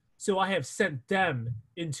world, so I have sent them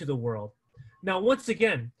into the world. Now, once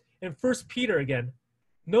again, in 1 Peter again,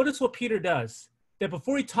 notice what Peter does. That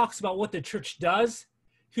before he talks about what the church does,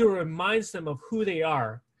 he reminds them of who they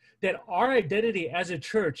are. that our identity as a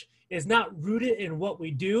church is not rooted in what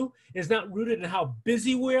we do, is not rooted in how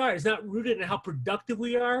busy we are, is not rooted in how productive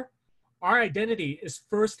we are. Our identity is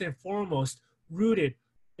first and foremost rooted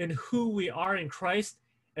in who we are in Christ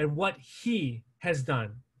and what he has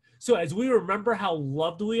done. So as we remember how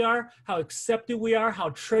loved we are, how accepted we are,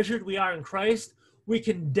 how treasured we are in Christ, we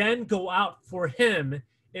can then go out for him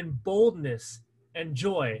in boldness and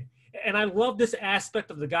joy. And I love this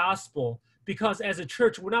aspect of the gospel because as a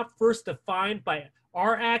church, we're not first defined by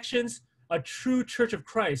our actions. A true church of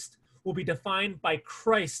Christ will be defined by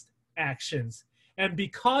Christ's actions. And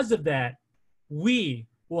because of that, we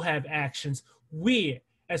will have actions. We,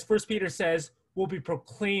 as 1 Peter says, will be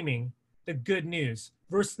proclaiming the good news.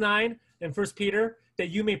 Verse 9 in 1 Peter, that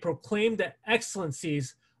you may proclaim the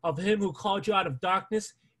excellencies of him who called you out of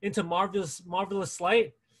darkness into marvelous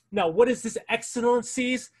light. Now, what is this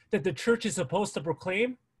excellencies that the church is supposed to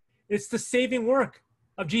proclaim? It's the saving work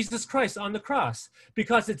of Jesus Christ on the cross,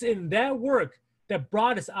 because it's in that work that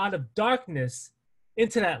brought us out of darkness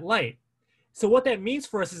into that light. So what that means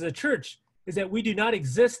for us as a church is that we do not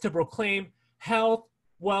exist to proclaim health,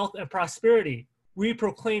 wealth, and prosperity. We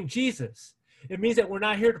proclaim Jesus. It means that we're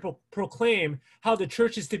not here to proclaim how the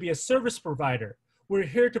church is to be a service provider. We're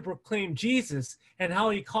here to proclaim Jesus and how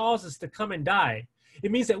he calls us to come and die.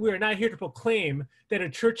 It means that we are not here to proclaim that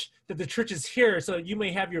the church is here so that you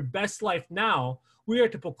may have your best life now. We are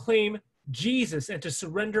to proclaim Jesus and to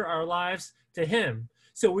surrender our lives to him.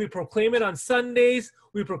 So we proclaim it on Sundays.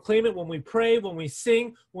 We proclaim it when we pray, when we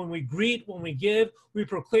sing, when we greet, when we give. We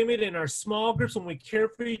proclaim it in our small groups when we care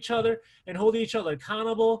for each other and hold each other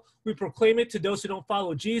accountable. We proclaim it to those who don't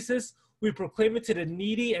follow Jesus. We proclaim it to the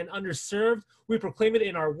needy and underserved. We proclaim it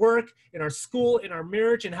in our work, in our school, in our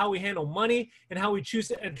marriage, and how we handle money and how we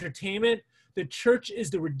choose entertainment. The church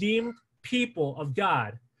is the redeemed people of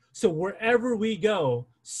God. So wherever we go,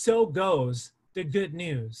 so goes the good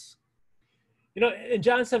news. You know, in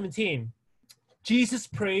John 17, Jesus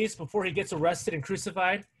prays before he gets arrested and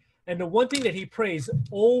crucified. And the one thing that he prays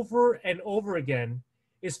over and over again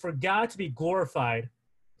is for God to be glorified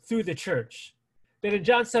through the church. Then in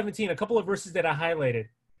John 17, a couple of verses that I highlighted,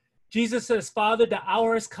 Jesus says, Father, the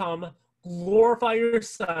hour has come, glorify your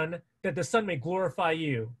Son, that the Son may glorify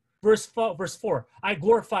you. Verse 4, I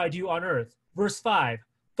glorified you on earth. Verse 5,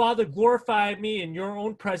 Father, glorify me in your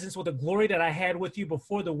own presence with the glory that I had with you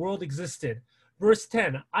before the world existed. Verse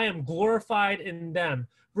 10, I am glorified in them.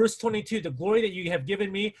 Verse 22, the glory that you have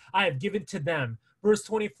given me, I have given to them. Verse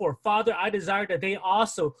 24, Father, I desire that they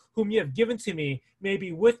also, whom you have given to me, may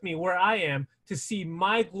be with me where I am, to see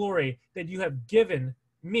my glory that you have given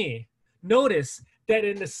me. Notice that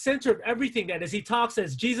in the center of everything, that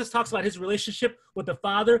as Jesus talks about his relationship with the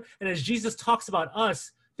Father, and as Jesus talks about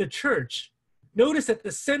us, the church, notice that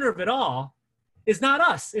the center of it all is not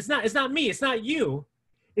us. It's not me. It's not you.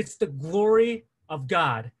 It's the glory of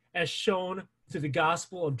God as shown through the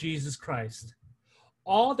gospel of Jesus Christ.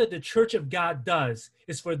 All that the church of God does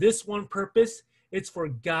is for this one purpose. It's for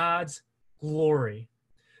God's glory.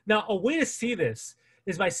 Now, a way to see this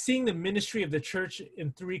is by seeing the ministry of the church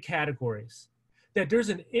in three categories. That there's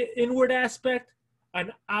an inward aspect,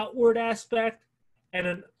 an outward aspect, and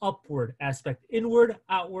an upward aspect. Inward,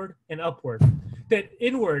 outward, and upward. That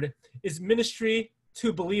inward is ministry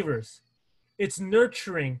to believers. It's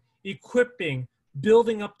nurturing, equipping,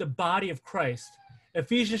 building up the body of Christ.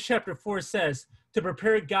 Ephesians chapter 4 says, to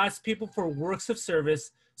prepare God's people for works of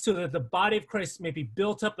service so that the body of Christ may be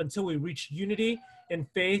built up until we reach unity in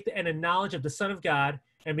faith and in knowledge of the Son of God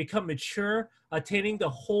and become mature, attaining the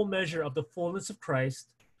whole measure of the fullness of Christ.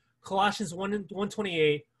 Colossians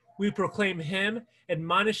 1:28, we proclaim him,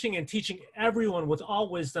 admonishing and teaching everyone with all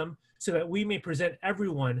wisdom so that we may present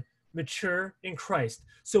everyone mature in Christ.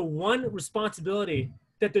 So one responsibility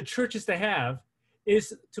that the church is to have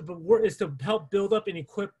is to help build up and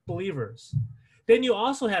equip believers. Then you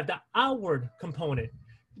also have the outward component,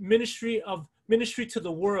 ministry to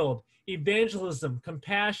the world, evangelism,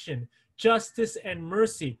 compassion, justice, and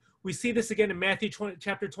mercy. We see this again in Matthew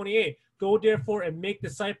chapter 28. Go therefore and make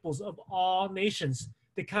disciples of all nations.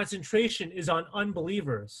 The concentration is on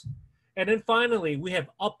unbelievers. And then finally, we have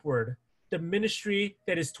upward, the ministry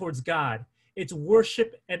that is towards God. It's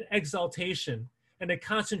worship and exaltation. And the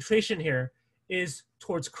concentration here is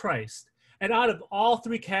towards Christ. And out of all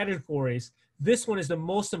three categories, this one is the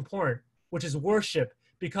most important, which is worship,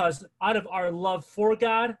 because out of our love for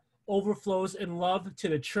God overflows in love to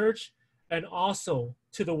the church and also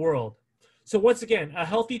to the world. So once again, a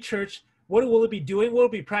healthy church, what will it be doing? What will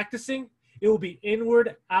it be practicing? It will be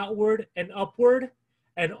inward, outward, and upward.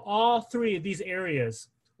 And all three of these areas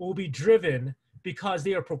will be driven because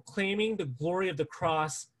they are proclaiming the glory of the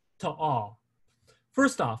cross to all.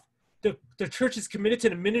 First off, the church is committed to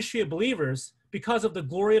the ministry of believers because of the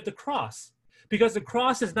glory of the cross. Because the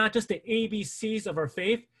cross is not just the ABCs of our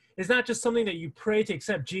faith. It's not just something that you pray to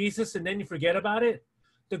accept Jesus and then you forget about it.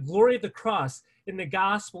 The glory of the cross in the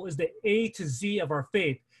gospel is the A to Z of our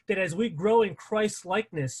faith. That as we grow in Christ's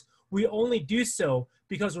likeness, we only do so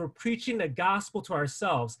because we're preaching the gospel to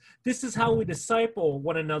ourselves. This is how we disciple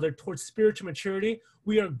one another towards spiritual maturity.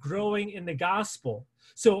 We are growing in the gospel.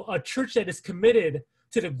 So a church that is committed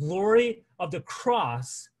to the glory of the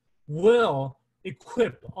cross will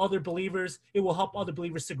equip other believers. It will help other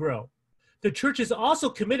believers to grow. The church is also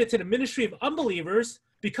committed to the ministry of unbelievers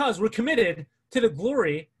because we're committed to the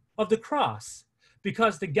glory of the cross.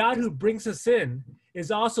 Because the God who brings us in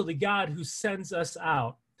is also the God who sends us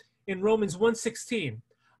out. In Romans 1:16,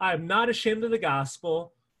 I am not ashamed of the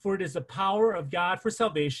gospel, for it is the power of God for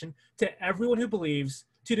salvation to everyone who believes,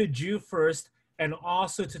 to the Jew first, and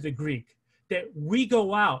also to the Greek. That we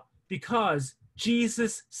go out because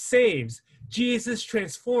Jesus saves, Jesus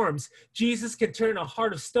transforms, Jesus can turn a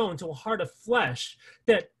heart of stone to a heart of flesh.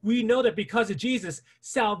 That we know that because of Jesus,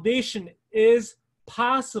 salvation is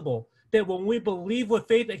possible. That when we believe with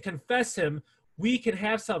faith and confess him, we can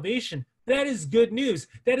have salvation. That is good news.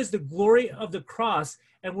 That is the glory of the cross,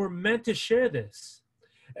 and we're meant to share this.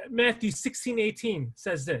 Matthew 16:18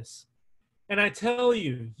 says this, and I tell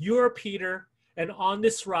you, you are Peter, and on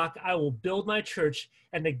this rock I will build my church,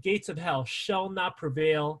 and the gates of hell shall not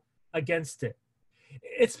prevail against it.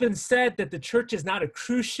 It's been said that the church is not a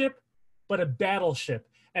cruise ship, but a battleship,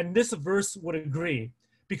 and this verse would agree,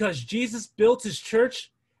 because Jesus built his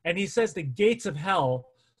church, and he says the gates of hell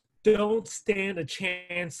don't stand a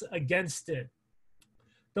chance against it.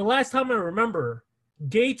 The last time I remember,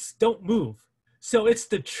 gates don't move. So it's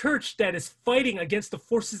the church that is fighting against the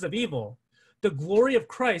forces of evil. The glory of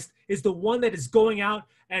Christ is the one that is going out,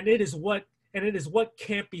 and it is what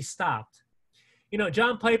can't be stopped. You know,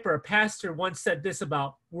 John Piper, a pastor, once said this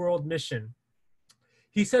about world mission.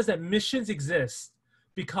 He says that missions exist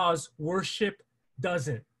because worship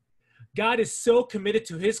doesn't. God is so committed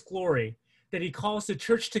to his glory that he calls the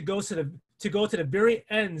church to go to the very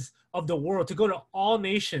ends of the world, to go to all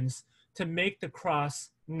nations to make the cross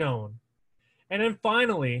known. And then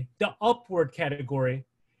finally, the upward category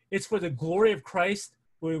is for the glory of Christ,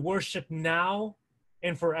 we worship now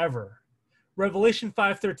and forever. Revelation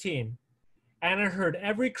 5:13, and I heard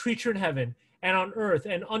every creature in heaven and on earth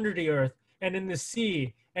and under the earth and in the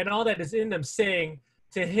sea and all that is in them saying,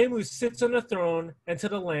 to him who sits on the throne and to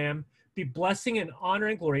the Lamb be blessing and honor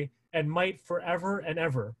and glory and might forever and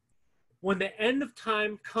ever. When the end of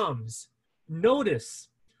time comes, notice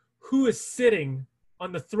who is sitting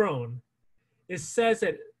on the throne. It says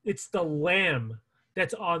that it's the Lamb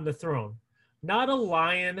that's on the throne. Not a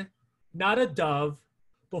lion, not a dove,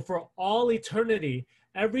 but for all eternity,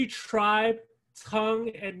 every tribe, tongue,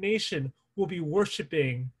 and nation will be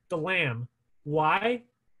worshiping the Lamb. Why?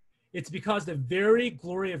 It's because the very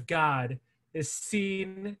glory of God is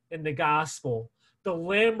seen in the gospel. The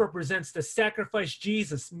Lamb represents the sacrifice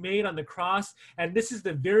Jesus made on the cross, and this is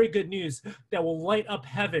the very good news that will light up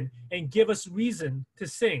heaven and give us reason to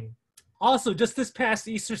sing. Also, just this past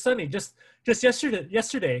Easter Sunday, just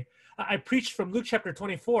yesterday, I preached from Luke chapter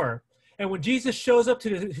 24, and when Jesus shows up to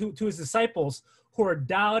his disciples who are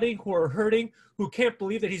doubting, who are hurting, who can't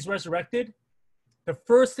believe that he's resurrected, the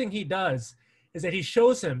first thing he does is that he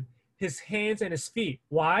shows him his hands and his feet.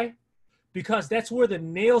 Why? Because that's where the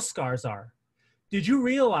nail scars are. Did you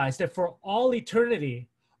realize that for all eternity,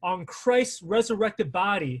 on Christ's resurrected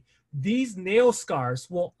body, these nail scars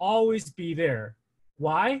will always be there?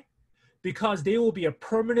 Why? Because they will be a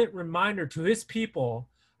permanent reminder to his people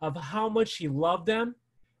of how much he loved them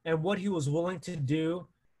and what he was willing to do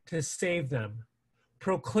to save them.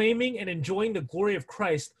 Proclaiming and enjoying the glory of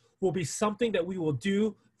Christ will be something that we will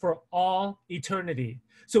do for all eternity.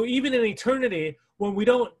 So even in eternity, when we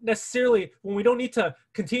don't need to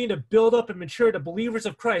continue to build up and mature the believers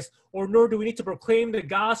of Christ, or nor do we need to proclaim the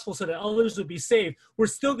gospel so that others will be saved, we're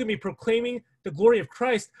still going to be proclaiming the glory of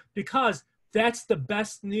Christ because that's the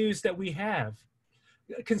best news that we have.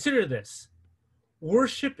 Consider this.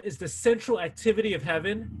 Worship is the central activity of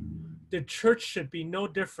heaven. The church should be no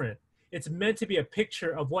different. It's meant to be a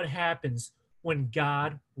picture of what happens when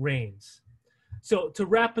God reigns. So to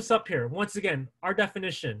wrap us up here, once again, our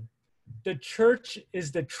definition: the church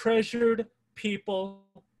is the treasured people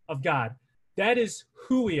of God. That is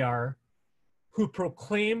who we are, who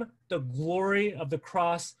proclaim the glory of the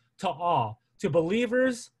cross to all, to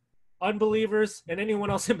believers, unbelievers, and anyone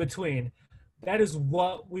else in between. That is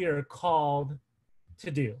what we are called to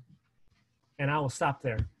do. And I will stop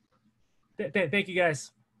there. Thank you,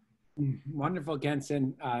 guys. Wonderful,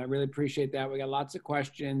 Kenson. I really appreciate that. We got lots of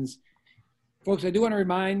questions. Folks, I do want to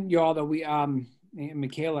remind you all that we,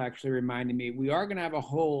 Michaela actually reminded me, we are going to have a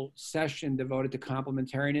whole session devoted to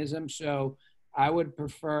complementarianism. So I would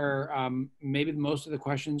prefer maybe most of the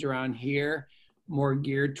questions around here more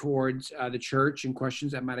geared towards the church and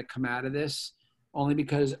questions that might have come out of this, only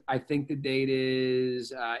because I think the date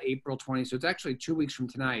is April 20th. So it's actually 2 weeks from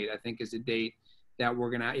tonight, I think, is the date that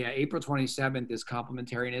we're going to, April 27th is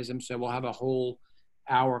complementarianism. So we'll have a whole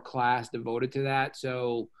hour class devoted to that.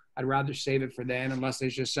 So I'd rather save it for then, unless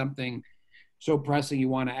there's just something so pressing you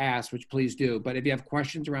want to ask, which please do. But if you have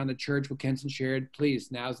questions around the church, what Kenson shared,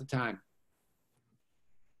 please, now's the time.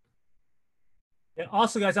 And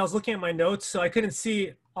also, guys, I was looking at my notes, so I couldn't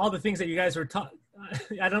see all the things that you guys were talking.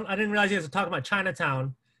 I didn't realize you guys were talking about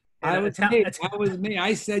Chinatown. That was me.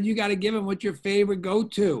 I said you got to give him what's your favorite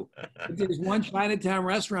go-to. If there's one Chinatown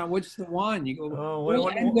restaurant, what's the one? You go. We'll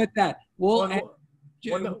end with that. None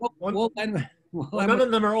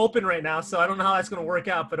of them are open right now, so I don't know how that's going to work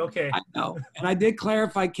out. But okay. I know, and I did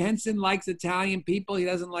clarify. Kenson likes Italian people. He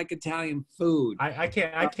doesn't like Italian food. I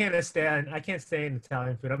can't stand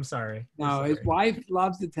Italian food. I'm sorry. No, his wife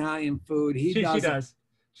loves Italian food. She does.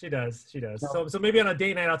 She does. So maybe on a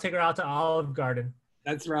date night, I'll take her out to Olive Garden.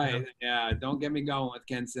 That's right. Yeah, don't get me going with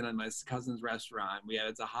Kenson on my cousin's restaurant.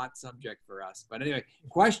 It's a hot subject for us. But anyway,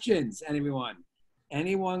 questions, anyone?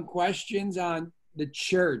 Anyone questions on the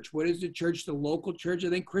church? What is the church, the local church? I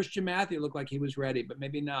think Christian Matthew looked like he was ready, but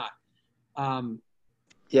maybe not.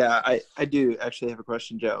 Yeah, I do actually have a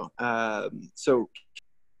question, Joe.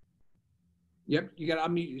 Yep, you got to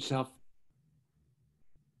unmute yourself.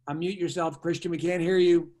 Unmute yourself, Christian. We can't hear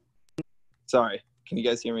you. Sorry. Can you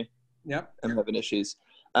guys hear me? Yep. I'm having issues.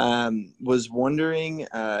 Was wondering,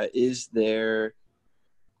 is there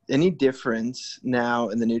any difference now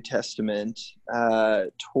in the New Testament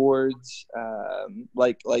towards,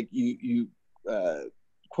 like you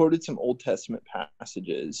quoted some Old Testament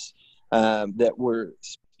passages that were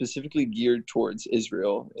specifically geared towards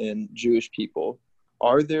Israel and Jewish people.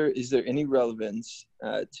 Is there any relevance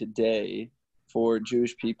today for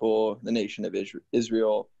Jewish people, the nation of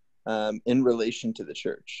Israel, in relation to the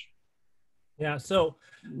church? Yeah, so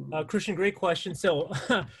Christian, great question. So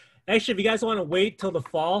actually, if you guys want to wait till the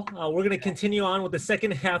fall, we're going to continue on with the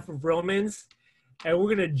second half of Romans, and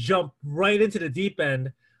we're going to jump right into the deep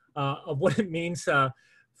end of what it means to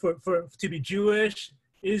be Jewish,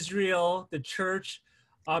 Israel, the church.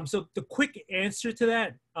 So the quick answer to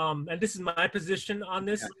that, and this is my position on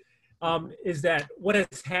this, is that what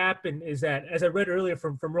has happened is that, as I read earlier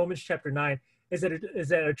from Romans chapter 9, is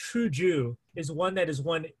that a true Jew is one that is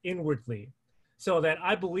one inwardly. So that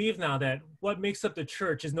I believe now that what makes up the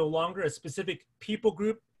church is no longer a specific people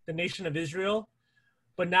group, the nation of Israel,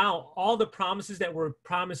 but now all the promises that were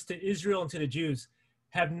promised to Israel and to the Jews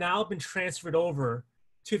have now been transferred over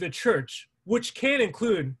to the church, which can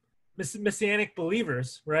include Messianic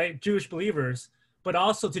believers, right? Jewish believers, but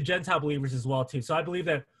also to Gentile believers as well too. So I believe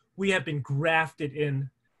that we have been grafted in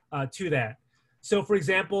to that. So for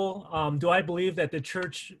example, do I believe that the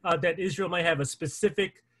church, that Israel might have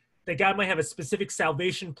that God might have a specific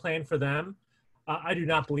salvation plan for them? I do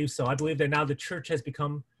not believe so. I believe that now the church has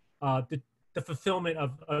become the fulfillment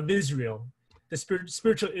of Israel, the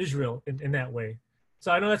spiritual Israel in that way.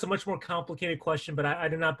 So I know that's a much more complicated question, but I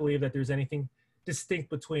do not believe that there's anything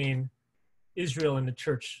distinct between Israel and the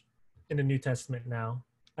church in the New Testament now.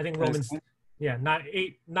 I think Romans,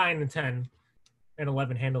 8, 9, and 10, and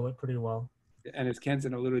 11 handle it pretty well. And as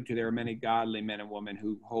Kenson alluded to, there are many godly men and women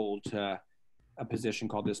who hold to a position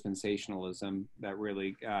called dispensationalism that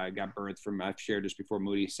really got birthed from, I've shared this before,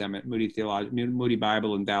 Moody Theology, Moody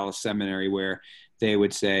Bible and Dallas Seminary, where they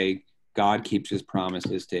would say God keeps his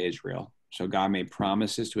promises to Israel. So God made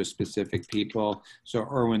promises to a specific people. So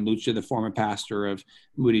Erwin Lucha, the former pastor of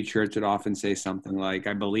Moody Church, would often say something like,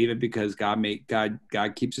 I believe it because God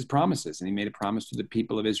keeps his promises, and he made a promise to the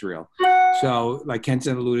people of Israel. So like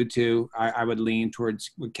Kenson alluded to, I would lean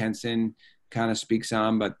towards what Kenson kind of speaks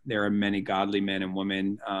on, but there are many godly men and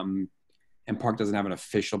women, and Park doesn't have an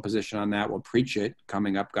official position on that. We'll preach it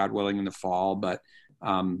coming up, God willing, in the fall. But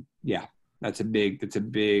that's a big, I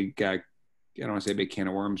don't want to say a big can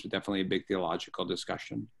of worms, but definitely a big theological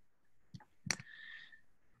discussion.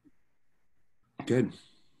 Good.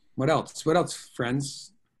 What else? What else,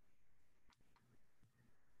 friends?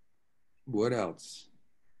 What else?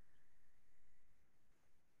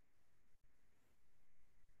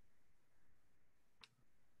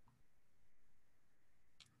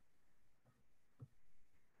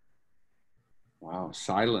 Wow,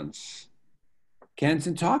 silence.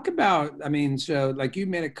 Kenson, talk about, so like you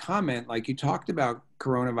made a comment, like you talked about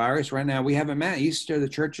coronavirus. Right now, we haven't met. Easter, the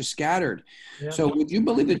church is scattered. Yeah. So would you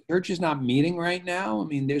believe the church is not meeting right now? I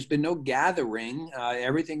mean, there's been no gathering.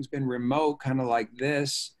 Everything's been remote, kind of like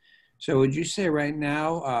this. So would you say right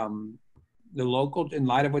now, the local, in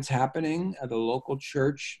light of what's happening, the local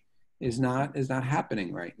church is not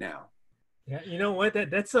happening right now? Yeah, you know what?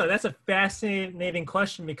 That's a fascinating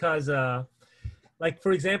question because, like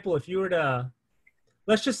for example, if you were to,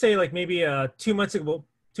 let's just say like maybe 2 months ago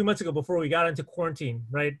before we got into quarantine,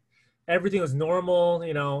 right? Everything was normal,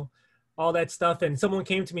 you know, all that stuff, and someone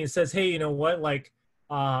came to me and says, "Hey, you know what? Like,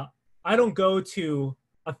 I don't go to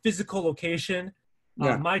a physical location.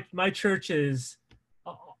 Yeah. My church is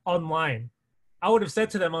online." I would have said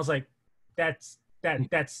to them, I was like, "That's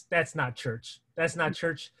not church. That's not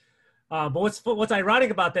church." But what's ironic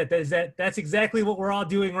about that is that that's exactly what we're all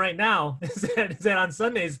doing right now. Is that on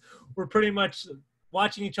Sundays we're pretty much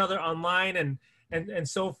watching each other online and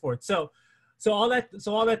so forth. So all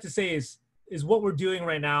that to say is what we're doing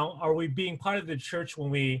right now. Are we being part of the church when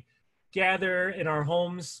we gather in our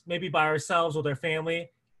homes, maybe by ourselves with our family,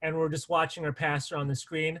 and we're just watching our pastor on the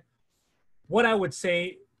screen? What I would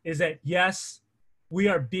say is that yes, we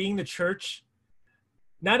are being the church,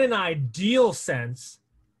 not in an ideal sense,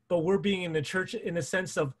 but we're being in the church in the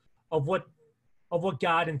sense of what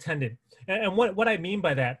God intended. And what I mean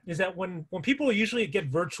by that is that when people usually get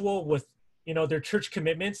virtual with, you know, their church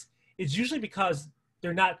commitments, it's usually because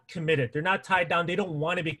they're not committed. They're not tied down. They don't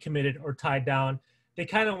want to be committed or tied down. They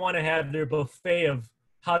kind of want to have their buffet of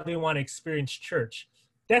how they want to experience church.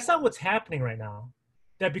 That's not what's happening right now.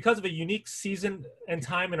 That because of a unique season and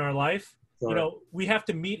time in our life, you know, we have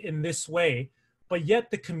to meet in this way. But yet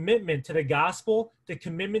the commitment to the gospel, the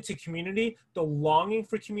commitment to community, the longing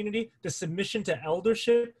for community, the submission to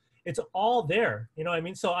eldership, it's all there. You know what I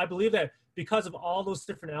mean? So I believe that because of all those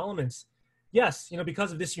different elements, yes, you know,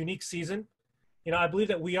 because of this unique season, you know, I believe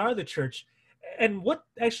that we are the church. And what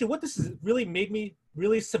this has really made me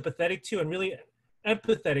really sympathetic to and really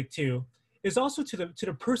empathetic to is also to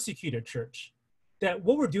the persecuted church. That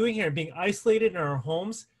what we're doing here, being isolated in our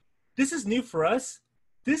homes, this is new for us.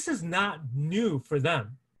 This is not new for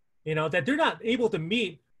them. You know, that they're not able to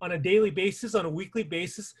meet on a daily basis, on a weekly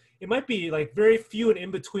basis. It might be like very few and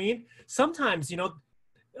in between. Sometimes, you know,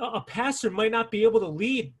 a pastor might not be able to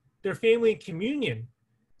lead their family in communion.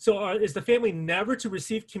 So is the family never to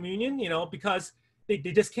receive communion, you know, because they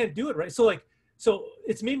just can't do it, right? So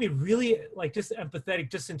it's made me really like just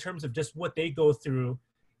empathetic just in terms of just what they go through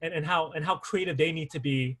and how creative they need to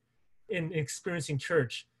be in experiencing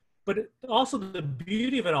church. But also the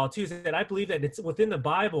beauty of it all too is that I believe that it's within the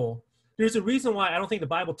Bible. There's a reason why I don't think the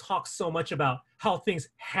Bible talks so much about how things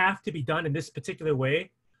have to be done in this particular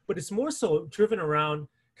way, but it's more so driven around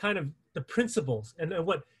kind of the principles and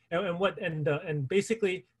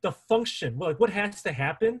basically the function, like what has to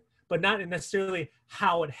happen, but not necessarily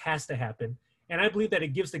how it has to happen. And I believe that it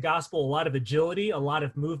gives the gospel a lot of agility, a lot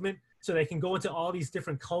of movement, so they can go into all these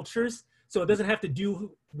different cultures. So it doesn't have to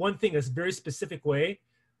do one thing a very specific way,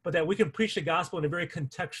 but that we can preach the gospel in a very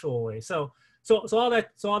contextual way. So all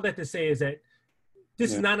that to say is that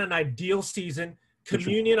this is not an ideal season.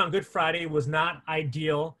 Communion on Good Friday was not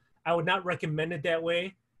ideal. I would not recommend it that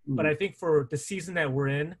way. But I think for the season that we're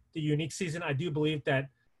in, the unique season, I do believe that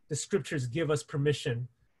the scriptures give us permission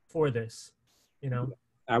for this, you know?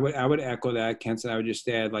 I would echo that, Kenson. I would just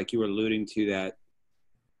add, like you were alluding to, that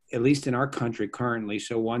at least in our country currently,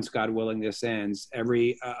 so once God willing this ends,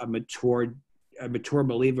 every a mature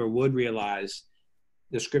believer would realize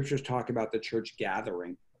the scriptures talk about the church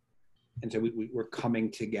gathering. And so we're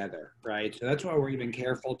coming together, right? So that's why we're even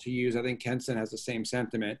careful to use, I think Kenson has the same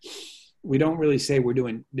sentiment. We don't really say we're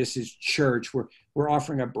doing, this is church. We're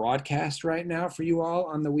offering a broadcast right now for you all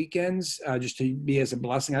on the weekends, just to be as a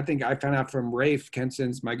blessing. I think I found out from Rafe,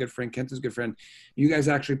 Kenson's good friend, you guys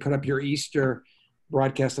actually put up your Easter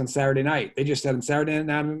broadcast on Saturday night. They just said on Saturday at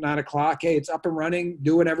 9 o'clock, hey, it's up and running,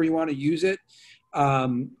 do whatever you want to use it.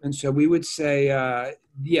 And so we would say,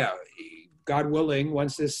 God willing,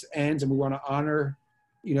 once this ends and we want to honor,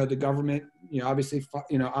 you know, the government, you know, obviously,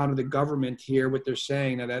 you know, honor the government here, what they're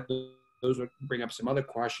saying, that those would bring up some other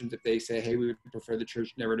questions. If they say, hey, we would prefer the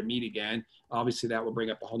church never to meet again, obviously that will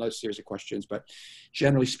bring up a whole other series of questions. But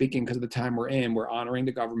generally speaking, because of the time we're in, we're honoring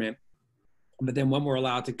the government. But then when we're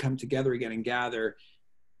allowed to come together again and gather,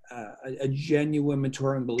 a genuine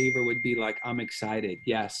maturing believer would be like, I'm excited.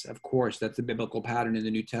 Yes, of course, that's the biblical pattern in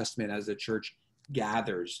the New Testament as the church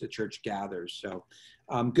gathers. So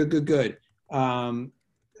good.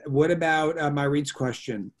 What about Myreed's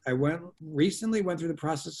question? I recently went through the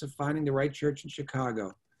process of finding the right church in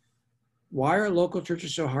Chicago. Why are local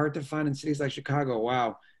churches so hard to find in cities like Chicago?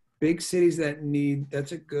 Wow. Big cities that need,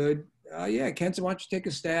 that's a good, yeah, Kenton, why don't you take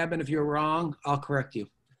a stab? And if you're wrong, I'll correct you.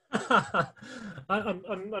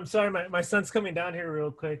 I'm sorry, my son's coming down here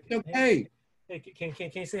real quick. Okay. Hey,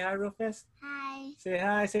 can you say hi real fast? Hi. Say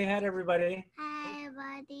hi to everybody. Hi,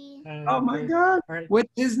 everybody. Oh my God. All right.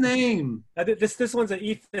 What's his name? This one's an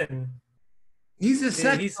Ethan. He's the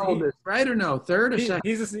second oldest, right or no? Third or second?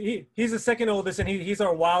 He's the second oldest, and he's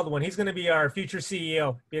our wild one. He's going to be our future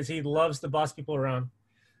CEO because he loves to boss people around.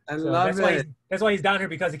 I love it. That's why he's down here,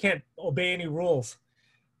 because he can't obey any rules.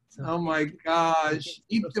 So, oh my gosh.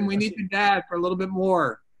 Ethan, we need your dad for a little bit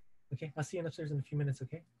more. Okay, I'll see you upstairs in a few minutes,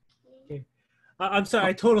 okay? Okay. I'm sorry,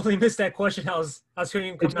 I totally missed that question. I was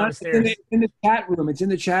hearing him come downstairs. It's in the chat room. It's in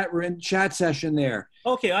the chat room, chat session there.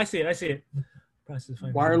 Okay, I see it.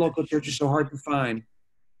 Why are local churches so hard to find?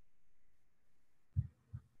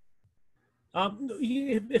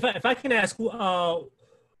 If I can ask,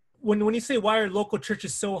 when you say why are local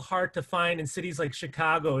churches so hard to find in cities like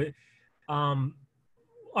Chicago,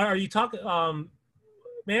 are you talking?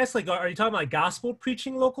 May I ask, like, are you talking about gospel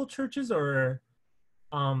preaching local churches, or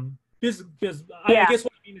because I guess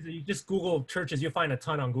what I mean is that you just Google churches, you'll find a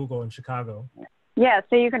ton on Google in Chicago. Yeah,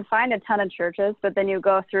 so you can find a ton of churches, but then you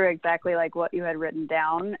go through exactly like what you had written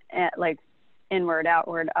down, like inward,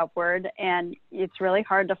 outward, upward, and it's really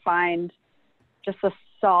hard to find just a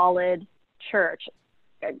solid church.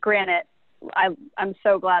 Granted, I'm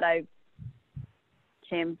so glad I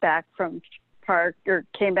came back from Park, or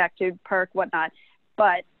came back to Park, whatnot,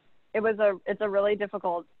 but it's a really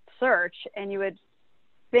difficult search, and you would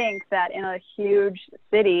think that in a huge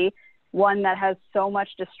city, one that has so much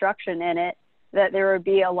destruction in it, that there would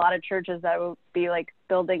be a lot of churches that would be like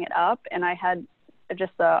building it up, and I had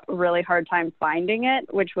just a really hard time finding it,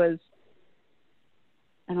 which was,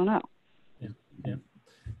 I don't know.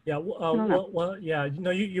 Yeah. Well, yeah.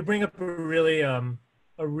 You bring up a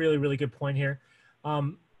really good point here.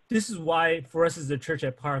 This is why, for us as the church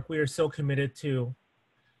at Park, we are so committed to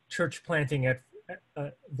church planting at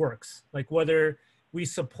works. Like, whether we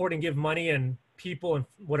support and give money and people and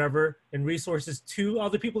whatever and resources to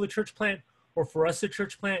other people to church plant, or for us to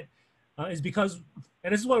church plant, is because,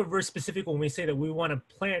 and this is why we're very specific when we say that we want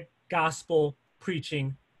to plant gospel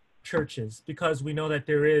preaching churches, because we know that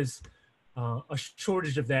there is a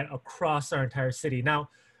shortage of that across our entire city. Now,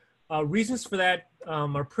 reasons for that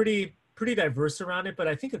are pretty diverse around it, but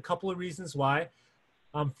I think a couple of reasons why.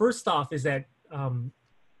 First off is that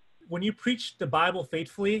when you preach the Bible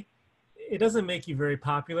faithfully, it doesn't make you very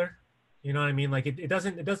popular. You know what I mean? Like, it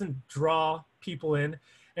doesn't draw people in.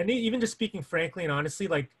 And even just speaking frankly and honestly,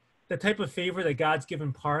 like, the type of favor that God's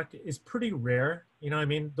given Park is pretty rare. You know what I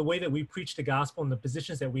mean? The way that we preach the gospel and the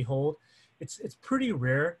positions that we hold, it's pretty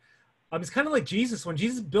rare. It's kind of like Jesus. When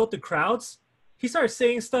Jesus built the crowds, he started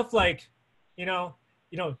saying stuff like,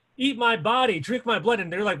 eat my body, drink my blood.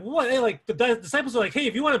 And they're like, what? The disciples are like, hey,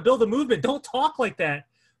 if you want to build a movement, don't talk like that.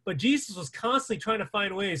 But Jesus was constantly trying to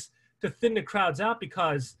find ways to thin the crowds out,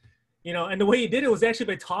 because, and the way he did it was actually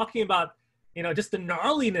by talking about, just the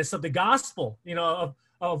gnarliness of the gospel, of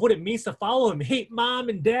what it means to follow him, hate mom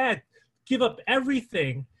and dad, give up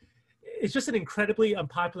everything. It's just an incredibly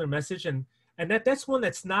unpopular message. And that's one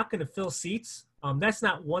that's not going to fill seats. That's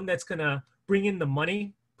not one that's going to bring in the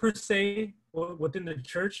money per se within the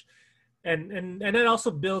church. And that also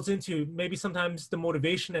builds into maybe sometimes the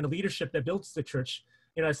motivation and the leadership that builds the church.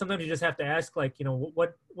 Sometimes you just have to ask, like,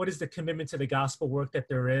 what is the commitment to the gospel work that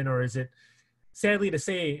they're in? Or is it, sadly to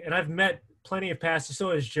say, and I've met plenty of pastors,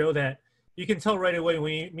 so has Joe, that you can tell right away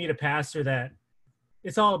when you meet a pastor that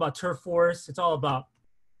it's all about turf wars. It's all about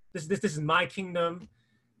this is my kingdom.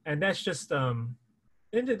 And that's just,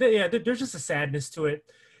 there's just a sadness to it.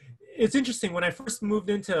 It's interesting. When I first moved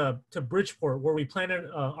into Bridgeport, where we planted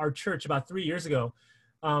our church about 3 years ago,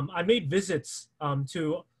 I made visits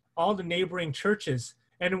to all the neighboring churches.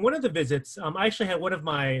 And in one of the visits, I actually had one of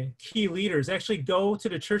my key leaders actually go to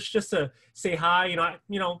the church just to say hi,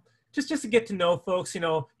 just to get to know folks,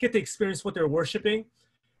 get to experience what they're worshiping.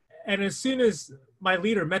 And as soon as my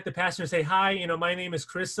leader met the pastor and say, hi, my name is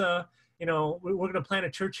Carissa, we're going to plant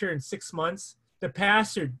a church here in 6 months. The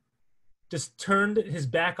pastor just turned his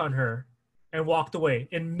back on her and walked away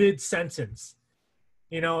in mid-sentence,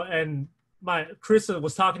 and my Carissa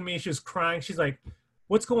was talking to me. She was crying. She's like,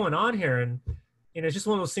 what's going on here? And, it's just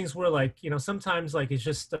one of those things where, like, sometimes, like, it's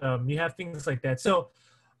just, you have things like that. So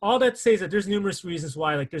all that to say is that there's numerous reasons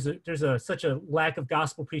why, like, there's such a lack of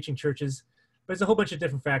gospel preaching churches, but there's a whole bunch of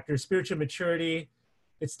different factors. Spiritual maturity.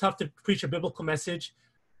 It's tough to preach a biblical message.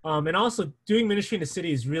 And also doing ministry in the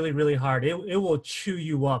city is really, really hard. It will chew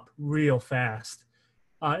you up real fast.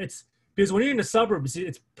 It's because when you're in the suburbs,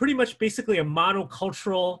 it's pretty much basically a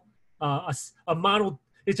monocultural a model.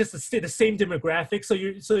 It's just the same demographic.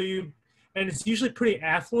 And it's usually pretty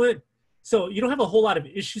affluent. So you don't have a whole lot of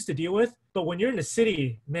issues to deal with. But when you're in the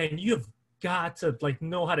city, man, you've got to like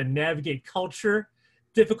know how to navigate culture,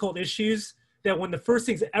 difficult issues that when the first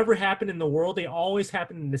things ever happen in the world, they always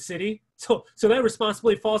happen in the city. So that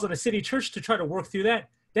responsibility falls on the city church to try to work through that.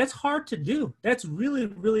 That's hard to do. That's really,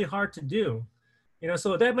 really hard to do.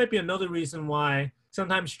 So that might be another reason why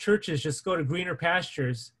sometimes churches just go to greener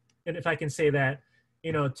pastures, and if I can say that,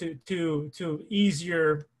 to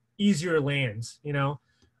easier lands,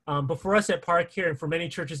 But for us at Park here and for many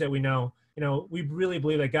churches that we know, we really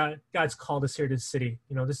believe that God's called us here to the city.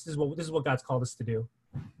 This is what God's called us to do.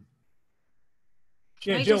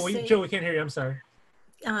 Yeah, Joe, we can't hear you. I'm sorry.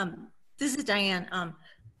 This is Diane.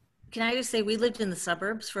 Can I just say we lived in the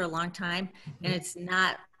suburbs for a long time, and it's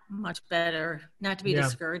not much better, not to be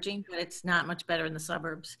discouraging, but it's not much better in the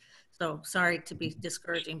suburbs. So sorry to be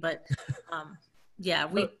discouraging, but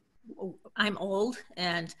I'm old,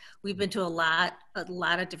 and we've been to a lot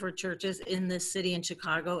of different churches in this city in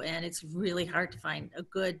Chicago, and it's really hard to find a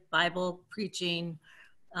good Bible preaching,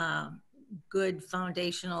 good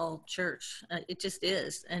foundational church. It just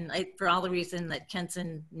is. And for all the reason that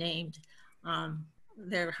Kenson named,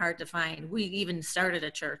 they're hard to find. We even started a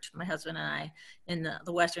church, my husband and I, in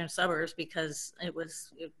the western suburbs because it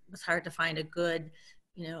was hard to find a good,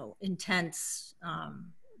 intense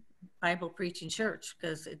Bible preaching church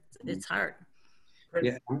because it's hard.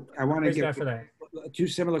 Yeah, I want to give two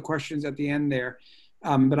similar questions at the end there.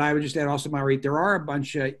 But I would just add also, Marit, there are a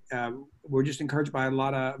bunch of, we're just encouraged by a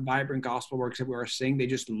lot of vibrant gospel works that we're seeing. They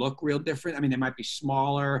just look real different. I mean, they might be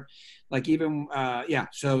smaller, like even,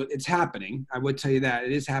 so it's happening. I would tell you that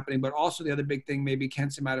it is happening. But also the other big thing maybe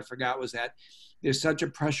Kenson might have forgot was that there's such a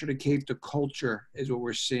pressure to cave to culture is what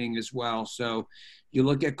we're seeing as well. So you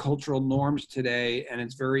look at cultural norms today, and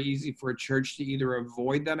it's very easy for a church to either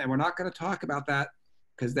avoid them, and we're not going to talk about that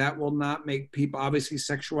because that will not make people, obviously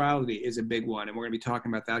sexuality is a big one, and we're going to be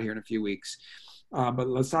talking about that here in a few weeks. But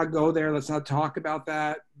let's not go there. Let's not talk about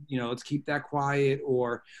that. Let's keep that quiet,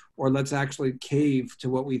 or let's actually cave to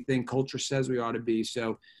what we think culture says we ought to be.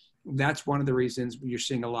 So that's one of the reasons you're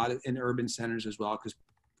seeing a lot in urban centers as well, because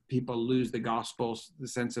people lose the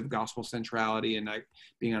sense of gospel centrality and like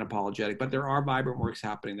being unapologetic. But there are vibrant works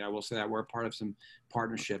happening there. I will say that we're a part of some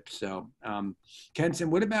partnerships. So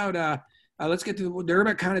Kenson, what about, let's get to, they're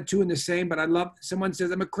about kind of two in the same, but someone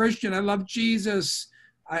says, I'm a Christian. I love Jesus.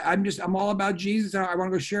 I'm all about Jesus. I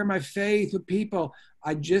want to go share my faith with people.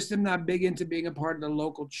 I just am not big into being a part of the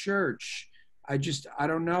local church. I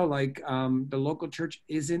don't know, like the local church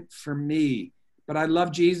isn't for me, but I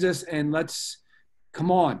love Jesus, and come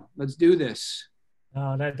on, let's do this.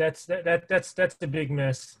 That's a big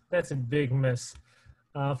miss. That's a big miss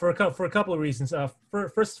for a couple of reasons.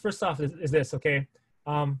 First off is this, okay?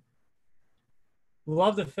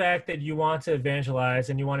 Love the fact that you want to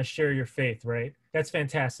evangelize and you want to share your faith, right? That's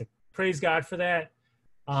fantastic. Praise God for that.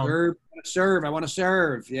 Serve. I want to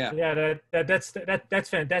serve. Yeah. Yeah. That's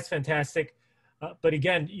fantastic. But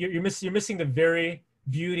again, you're missing the very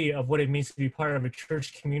beauty of what it means to be part of a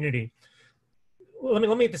church community.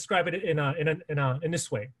 Let me describe it in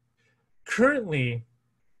this way. Currently,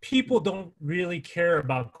 people don't really care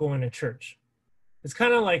about going to church. It's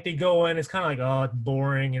kind of like they go in, it's kind of like, oh, it's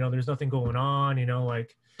boring, there's nothing going on,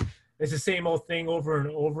 like it's the same old thing over and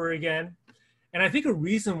over again. And I think a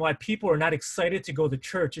reason why people are not excited to go to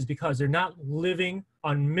church is because they're not living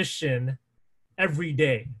on mission every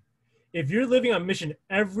day. If you're living on mission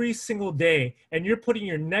every single day and you're putting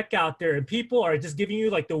your neck out there and people are just giving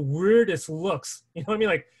you like the weirdest looks, you know what I mean?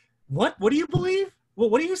 Like, what do you believe?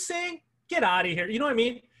 Well, what are you saying? Get out of here. You know what I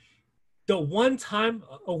mean? The one time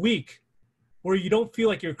a week where you don't feel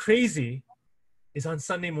like you're crazy is on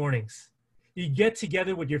Sunday mornings. You get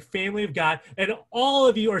together with your family of God, and all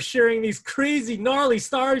of you are sharing these crazy, gnarly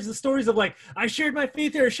stories of like, I shared my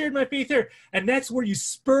faith here, and that's where you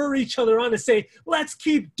spur each other on to say, let's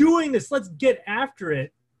keep doing this, let's get after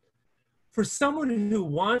it. For someone who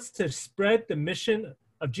wants to spread the mission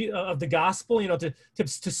of the gospel,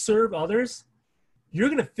 to serve others, you're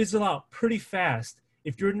going to fizzle out pretty fast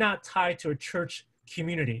if you're not tied to a church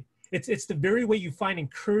community. It's the very way you find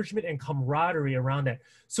encouragement and camaraderie around that.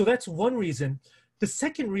 So that's one reason. The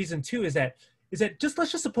second reason too is that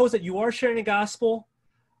let's just suppose that you are sharing the gospel.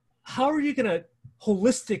 How are you going to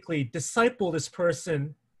holistically disciple this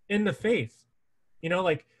person in the faith?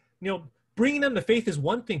 Bringing them to faith is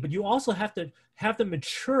one thing, but you also have to have them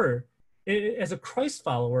mature as a Christ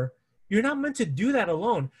follower. You're not meant to do that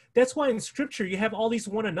alone. That's why in Scripture you have all these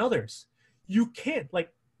one another's. You can't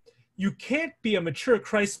be a mature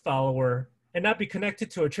Christ follower and not be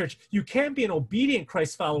connected to a church. You can't be an obedient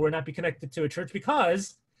Christ follower and not be connected to a church,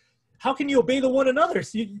 because how can you obey the one another?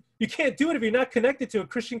 So you can't do it if you're not connected to a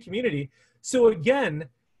Christian community. So again,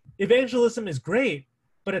 evangelism is great,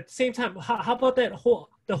 but at the same time, how about the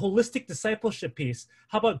holistic discipleship piece?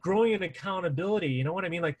 How about growing in accountability? You know what I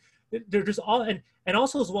mean? Like, they're just all, and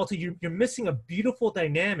also as well too, you're missing a beautiful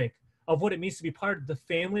dynamic of what it means to be part of the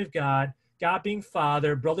family of God, God being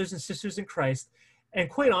Father, brothers and sisters in Christ. And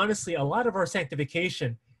quite honestly, a lot of our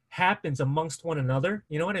sanctification happens amongst one another.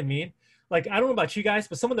 You know what I mean? Like, I don't know about you guys,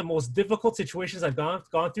 but some of the most difficult situations I've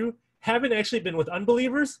gone through haven't actually been with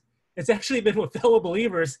unbelievers. It's actually been with fellow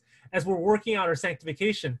believers as we're working out our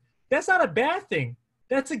sanctification. That's not a bad thing.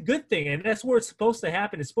 That's a good thing. And that's where it's supposed to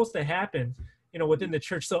happen. It's supposed to happen, you know, within the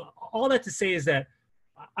church. So all that to say is that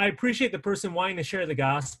I appreciate the person wanting to share the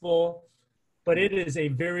gospel, but it is a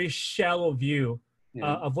very shallow view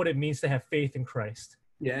of what it means to have faith in Christ.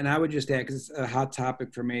 Yeah, and I would just add, because it's a hot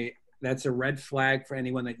topic for me, that's a red flag for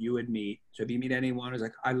anyone that you would meet. So if you meet anyone who's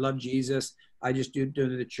like, I love Jesus, I just do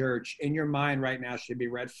the church, in your mind right now should be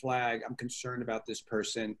red flag. I'm concerned about this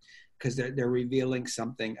person because they're revealing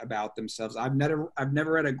something about themselves. I've never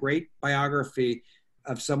read a great biography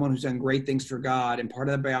of someone who's done great things for God, and part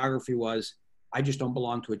of the biography was, I just don't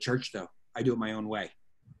belong to a church though. I do it my own way.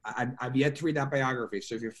 I've yet to read that biography.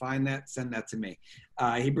 So if you find that, send that to me.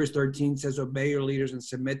 Hebrews 13 says, obey your leaders and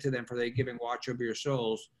submit to them, for they give and watch over your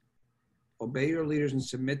souls. Obey your leaders and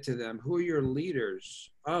submit to them. Who are your leaders?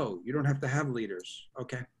 Oh, you don't have to have leaders.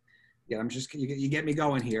 Okay. Yeah, I'm just, you get me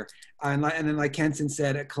going here. And then like Kenson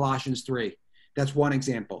said at Colossians 3, that's one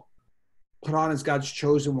example. Put on as God's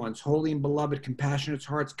chosen ones, holy and beloved, compassionate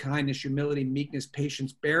hearts, kindness, humility, meekness,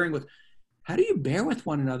 patience, bearing with. How do you bear with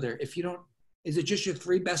one another if you don't? Is it just your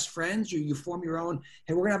three best friends? You form your own,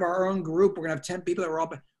 hey, we're going to have our own group. We're going to have 10 people that are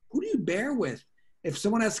all, who do you bear with? If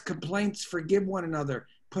someone has complaints, forgive one another,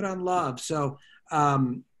 put on love. So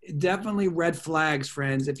definitely red flags,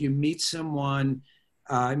 friends. If you meet someone,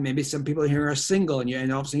 maybe some people here are single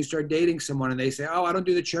and all of a sudden you start dating someone and they say, oh, I don't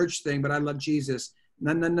do the church thing, but I love Jesus.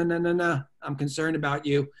 No. I'm concerned about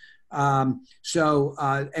you.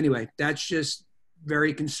 Anyway, that's just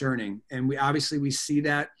very concerning. And we see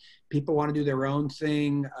that. People want to do their own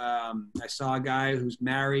thing. I saw a guy who's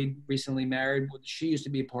recently married. She used to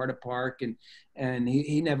be a part of Park, and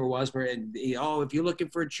he never was. If you're looking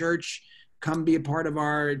for a church, come be a part of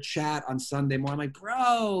our chat on Sunday morning. I'm like,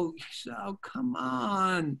 bro, so come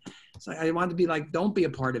on. So I wanted to be like, don't be a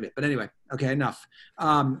part of it. But anyway, okay, enough.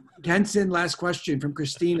 Kenson, last question from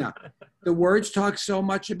Christina. The words talk so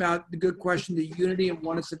much about the good question, the unity and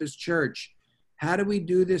oneness of his church. How do we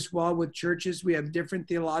do this well with churches? We have different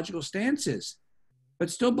theological stances, but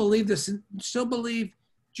still believe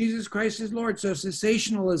Jesus Christ is Lord. So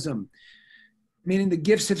cessationalism, meaning the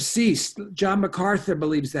gifts have ceased. John MacArthur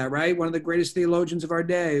believes that, right? One of the greatest theologians of our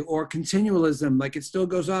day. Or continualism, like it still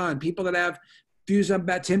goes on. People that have views on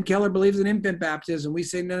Tim Keller believes in infant baptism. We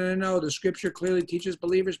say, no. The scripture clearly teaches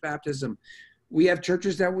believers baptism. We have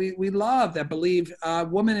churches that we love that believe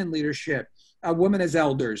women in leadership, women as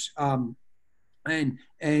elders. And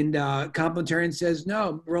complementarian says,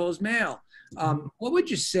 no, role is male. What would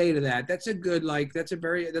you say to that? That's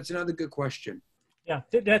another good question. Yeah,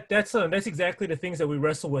 that's exactly the things that we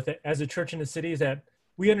wrestle with as a church in the city, is that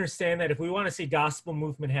we understand that if we want to see gospel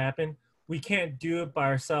movement happen, we can't do it by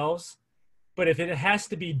ourselves. But if it has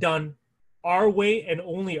to be done our way and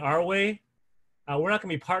only our way, we're not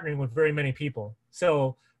going to be partnering with very many people.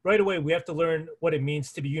 So right away, we have to learn what it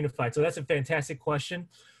means to be unified. So that's a fantastic question.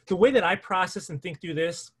 The way that I process and think through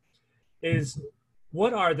this is,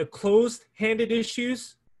 what are the closed-handed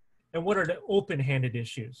issues and what are the open-handed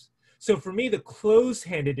issues? So for me, the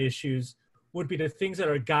closed-handed issues would be the things that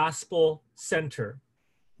are gospel-centered.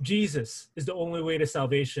 Jesus is the only way to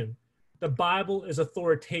salvation. The Bible is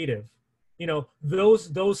authoritative. You know, those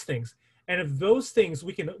things. And if those things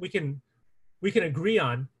we can agree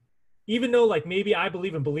on, even though like maybe I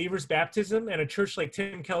believe in believers' baptism and a church like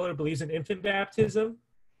Tim Keller believes in infant baptism,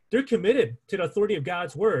 they're committed to the authority of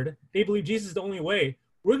God's word. They believe Jesus is the only way.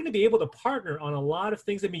 We're going to be able to partner on a lot of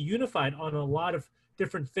things and be unified on a lot of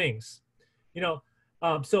different things. You know,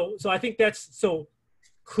 so I think that's so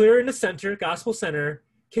clear in the center, gospel center,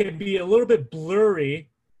 can be a little bit blurry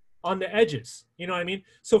on the edges. You know what I mean?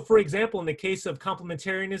 So for example, in the case of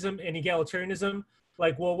complementarianism and egalitarianism,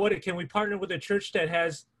 like, well, can we partner with a church that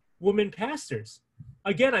has women pastors?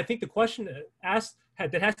 Again, I think the question that has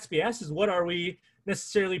to be asked is, what are we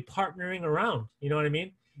necessarily partnering around? You know what I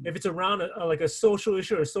mean? If it's around like a social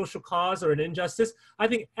issue or a social cause or an injustice, I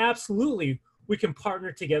think absolutely we can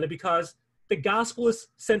partner together because the gospel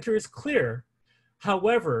center is clear.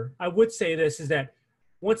 However, I would say this is that,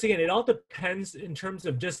 once again, it all depends in terms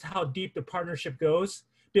of just how deep the partnership goes,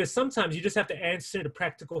 because sometimes you just have to answer the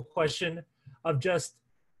practical question of just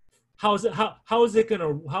how is it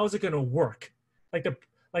gonna work, like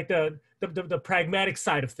the pragmatic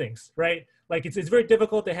side of things, right? Like it's very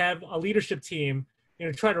difficult to have a leadership team,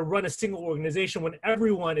 try to run a single organization when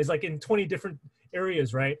everyone is like in 20 different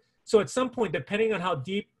areas, right? So at some point, depending on how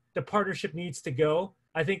deep the partnership needs to go,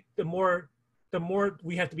 I think the more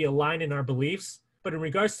we have to be aligned in our beliefs. But in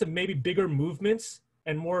regards to maybe bigger movements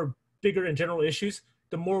and more bigger and general issues,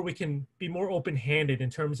 the more we can be more open-handed in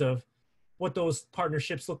terms of what those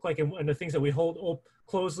partnerships look like and the things that we hold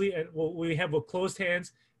closely, and we have with closed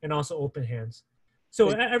hands and also open hands. So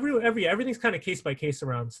everything's kind of case by case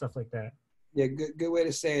around stuff like that. Yeah, good way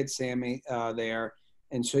to say it, Sammy, there.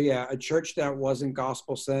 And so, yeah, a church that wasn't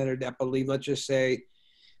gospel-centered, that believed, let's just say,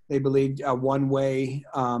 they believed one way.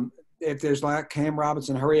 If there's like Cam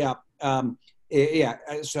Robinson, hurry up. Yeah.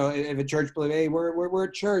 So if a church believe, hey, we're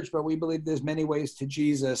a church, but we believe there's many ways to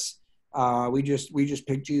Jesus. We just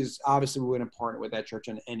pick Jesus. Obviously, we wouldn't partner with that church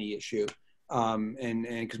on any issue, and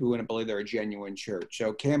because we wouldn't believe they're a genuine church.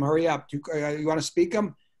 So Cam, hurry up. You want to speak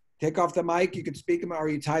them? Take off the mic. You can speak them, or are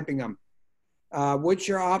you typing them? What's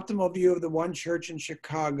your optimal view of the one church in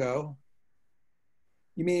Chicago?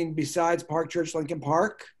 You mean besides Park Church, Lincoln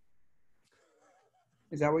Park?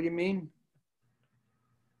 Is that what you mean?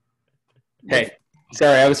 Hey,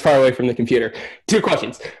 sorry, I was far away from the computer. Two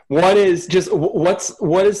questions. One is just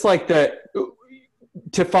what is like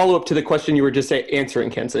to follow up to the question you were just answering,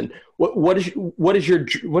 Kenson. What is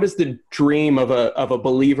the dream of a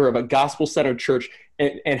believer of a gospel-centered church,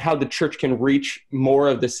 and how the church can reach more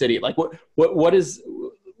of the city? Like what does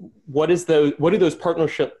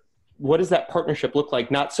that partnership look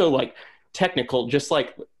like? Not so like technical, just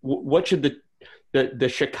like what should the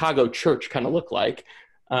Chicago church kind of look like?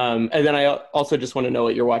 And then I also just want to know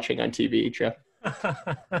what you're watching on TV, Jeff.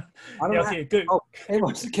 Good. Oh, hey,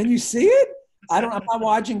 can you see it? I'm not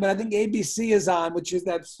watching, but I think ABC is on, which is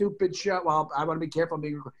that stupid show. Well, I want to be careful.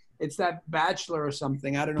 It's that Bachelor or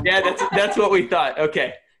something. I don't know. Yeah, that's what we thought.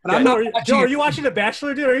 Okay. But I'm not Joe, are you watching The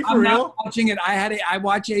Bachelor, dude? Are you for real? I'm not watching it. I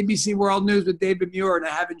watch ABC World News with David Muir, and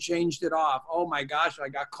I haven't changed it off. Oh, my gosh, I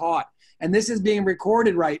got caught. And this is being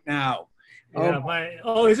recorded right now. Yeah,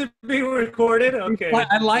 is it being recorded? Okay.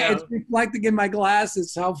 It's reflecting in my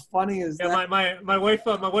glasses. How funny is that? My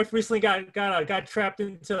wife recently got trapped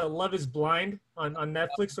into Love Is Blind on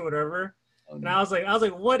Netflix or whatever. And I was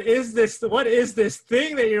like, what is this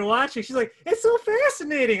thing that you're watching? She's like, it's so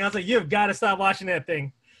fascinating. I was like, you've got to stop watching that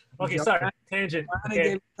thing. Okay, sorry, tangent. Joanna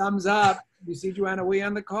gave thumbs up. You see Joanna Wee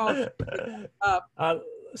on the call?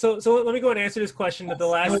 So let me go and answer this question. The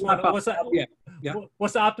last one.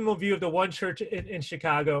 What's the optimal view of the one church in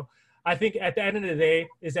Chicago? I think at the end of the day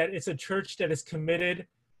is that it's a church that is committed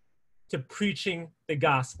to preaching the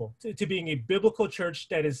gospel, to being a biblical church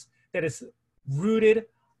that is rooted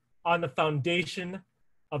on the foundation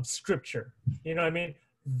of Scripture. You know what I mean?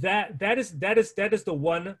 That is the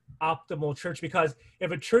one optimal church, because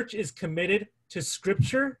if a church is committed to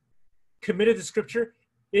Scripture,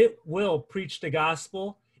 it will preach the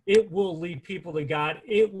gospel. It will lead people to God.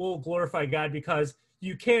 It will glorify God, because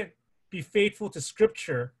you can't be faithful to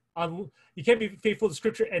Scripture. You can't be faithful to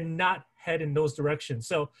Scripture and not head in those directions.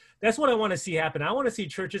 So that's what I want to see happen. I want to see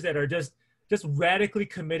churches that are just radically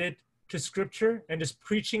committed to Scripture and just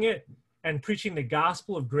preaching it and preaching the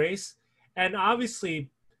gospel of grace. And obviously,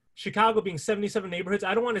 Chicago being 77 neighborhoods,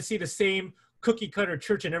 I don't want to see the same cookie cutter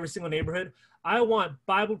church in every single neighborhood. I want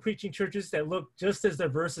Bible preaching churches that look just as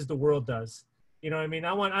diverse as the world does. You know what I mean?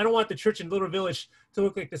 I don't want the church in Little Village to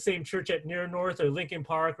look like the same church at Near North or Lincoln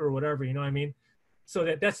Park or whatever. You know what I mean?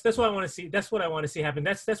 So that's what I want to see. That's what I want to see happen.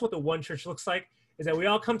 That's what the one church looks like, is that we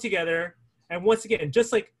all come together. And once again,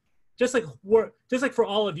 just like for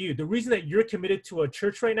all of you, the reason that you're committed to a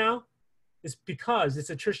church right now is because it's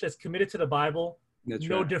a church that's committed to the Bible. That's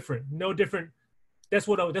no different. That's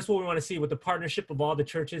what we want to see with the partnership of all the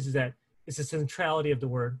churches, is that it's the centrality of the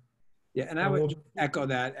word. Yeah, and I would echo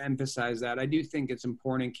that, emphasize that. I do think it's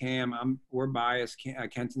important, Cam. We're biased.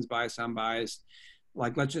 Kenton's biased. I'm biased.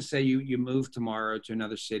 Like, let's just say you move tomorrow to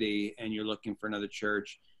another city and you're looking for another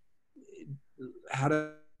church. How do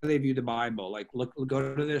they view the Bible? Like,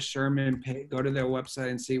 go to their sermon, go to their website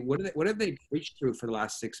and see what have they preached through for the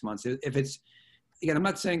last 6 months. If it's, again, I'm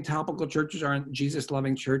not saying topical churches aren't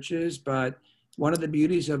Jesus-loving churches, but one of the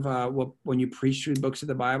beauties of when you preach through books of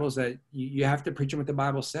the Bible is that you have to preach them what the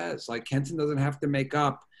Bible says. Like, Kenton doesn't have to make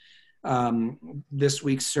up this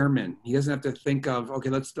week's sermon. He doesn't have to think of, okay,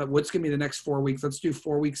 what's going to be the next 4 weeks? Let's do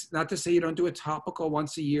 4 weeks. Not to say you don't do a topical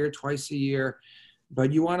once a year, twice a year,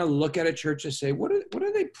 but you want to look at a church and say, what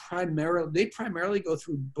are they primarily? They primarily go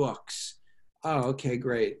through books. Oh, okay,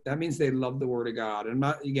 great. That means they love the Word of God. And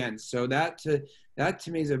again, so that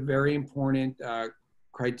to me is a very important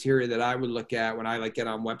criteria that I would look at when I like get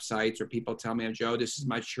on websites or people tell me, Joe, this is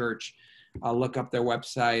my church. I'll look up their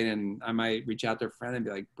website and I might reach out to a friend and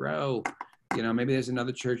be like, bro, you know, maybe there's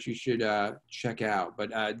another church you should check out.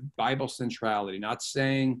 But Bible centrality, not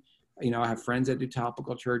saying, you know, I have friends that do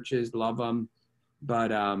topical churches, love them, but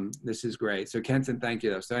this is great. So Kenton, thank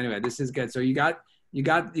you though. So anyway, this is good. So you got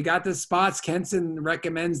the spots Kenton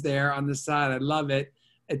recommends there on the side. I love it.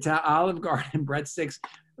 It's Olive Garden breadsticks.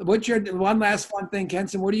 What's your one last fun thing,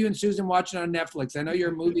 Kenton? What are you and Susan watching on Netflix? I know you're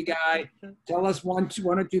a movie guy. Tell us one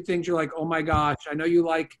or two things you're like, oh my gosh, I know you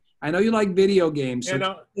like video games.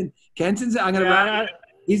 So Kenton's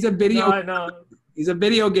he's a video he's a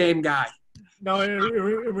video game guy. No, in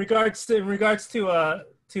regards to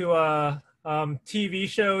TV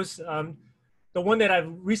shows, the one that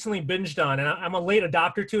I've recently binged on, and I'm a late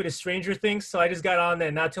adopter to it, is Stranger Things. So I just got on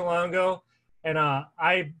there not too long ago, and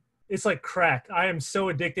it's like crack. I am so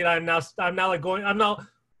addicted. I'm now like going. I'm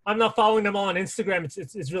not following them all on Instagram.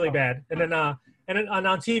 It's really bad. And then on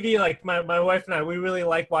TV, like my wife and I, we really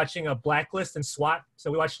like watching Blacklist and SWAT. So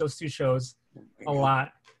we watch those two shows a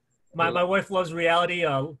lot. My wife loves reality,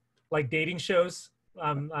 like dating shows.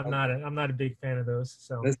 I'm not a big fan of those.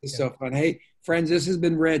 So this is so fun. Hey, friends, this has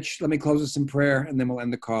been Rich. Let me close with some prayer and then we'll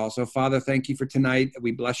end the call. So Father, thank you for tonight.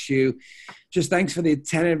 We bless you. Just thanks for the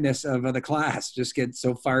attentiveness of the class. Just get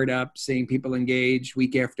so fired up seeing people engage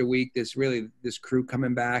week after week. This crew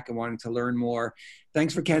coming back and wanting to learn more.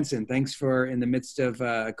 Thanks for Kenton. Thanks for in the midst of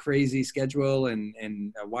a crazy schedule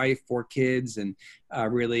and a wife, 4 kids, and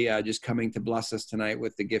really just coming to bless us tonight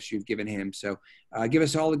with the gifts you've given him. So give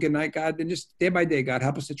us all a good night, God. And just day by day, God,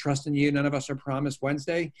 help us to trust in you. None of us are promised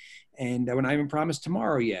Wednesday, and we're not even promised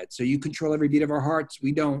tomorrow yet. So you control every beat of our hearts.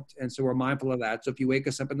 We don't. And so we're mindful of that. So if you wake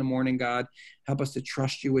us up in the morning, God, help us to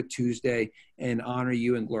trust you with Tuesday and honor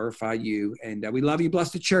you and glorify you. And we love you.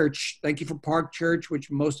 Bless the church. Thank you for Park Church, which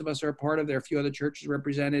most of us are a part of. There are a few other churches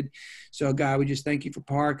represented. So God, we just thank you for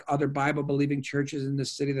Park, other Bible-believing churches in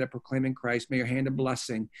this city that are proclaiming Christ. May your hand of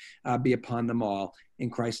blessing be upon them all. In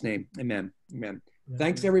Christ's name, amen. Amen.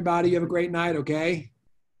 Thanks, everybody. You have a great night, okay?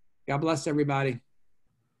 God bless everybody.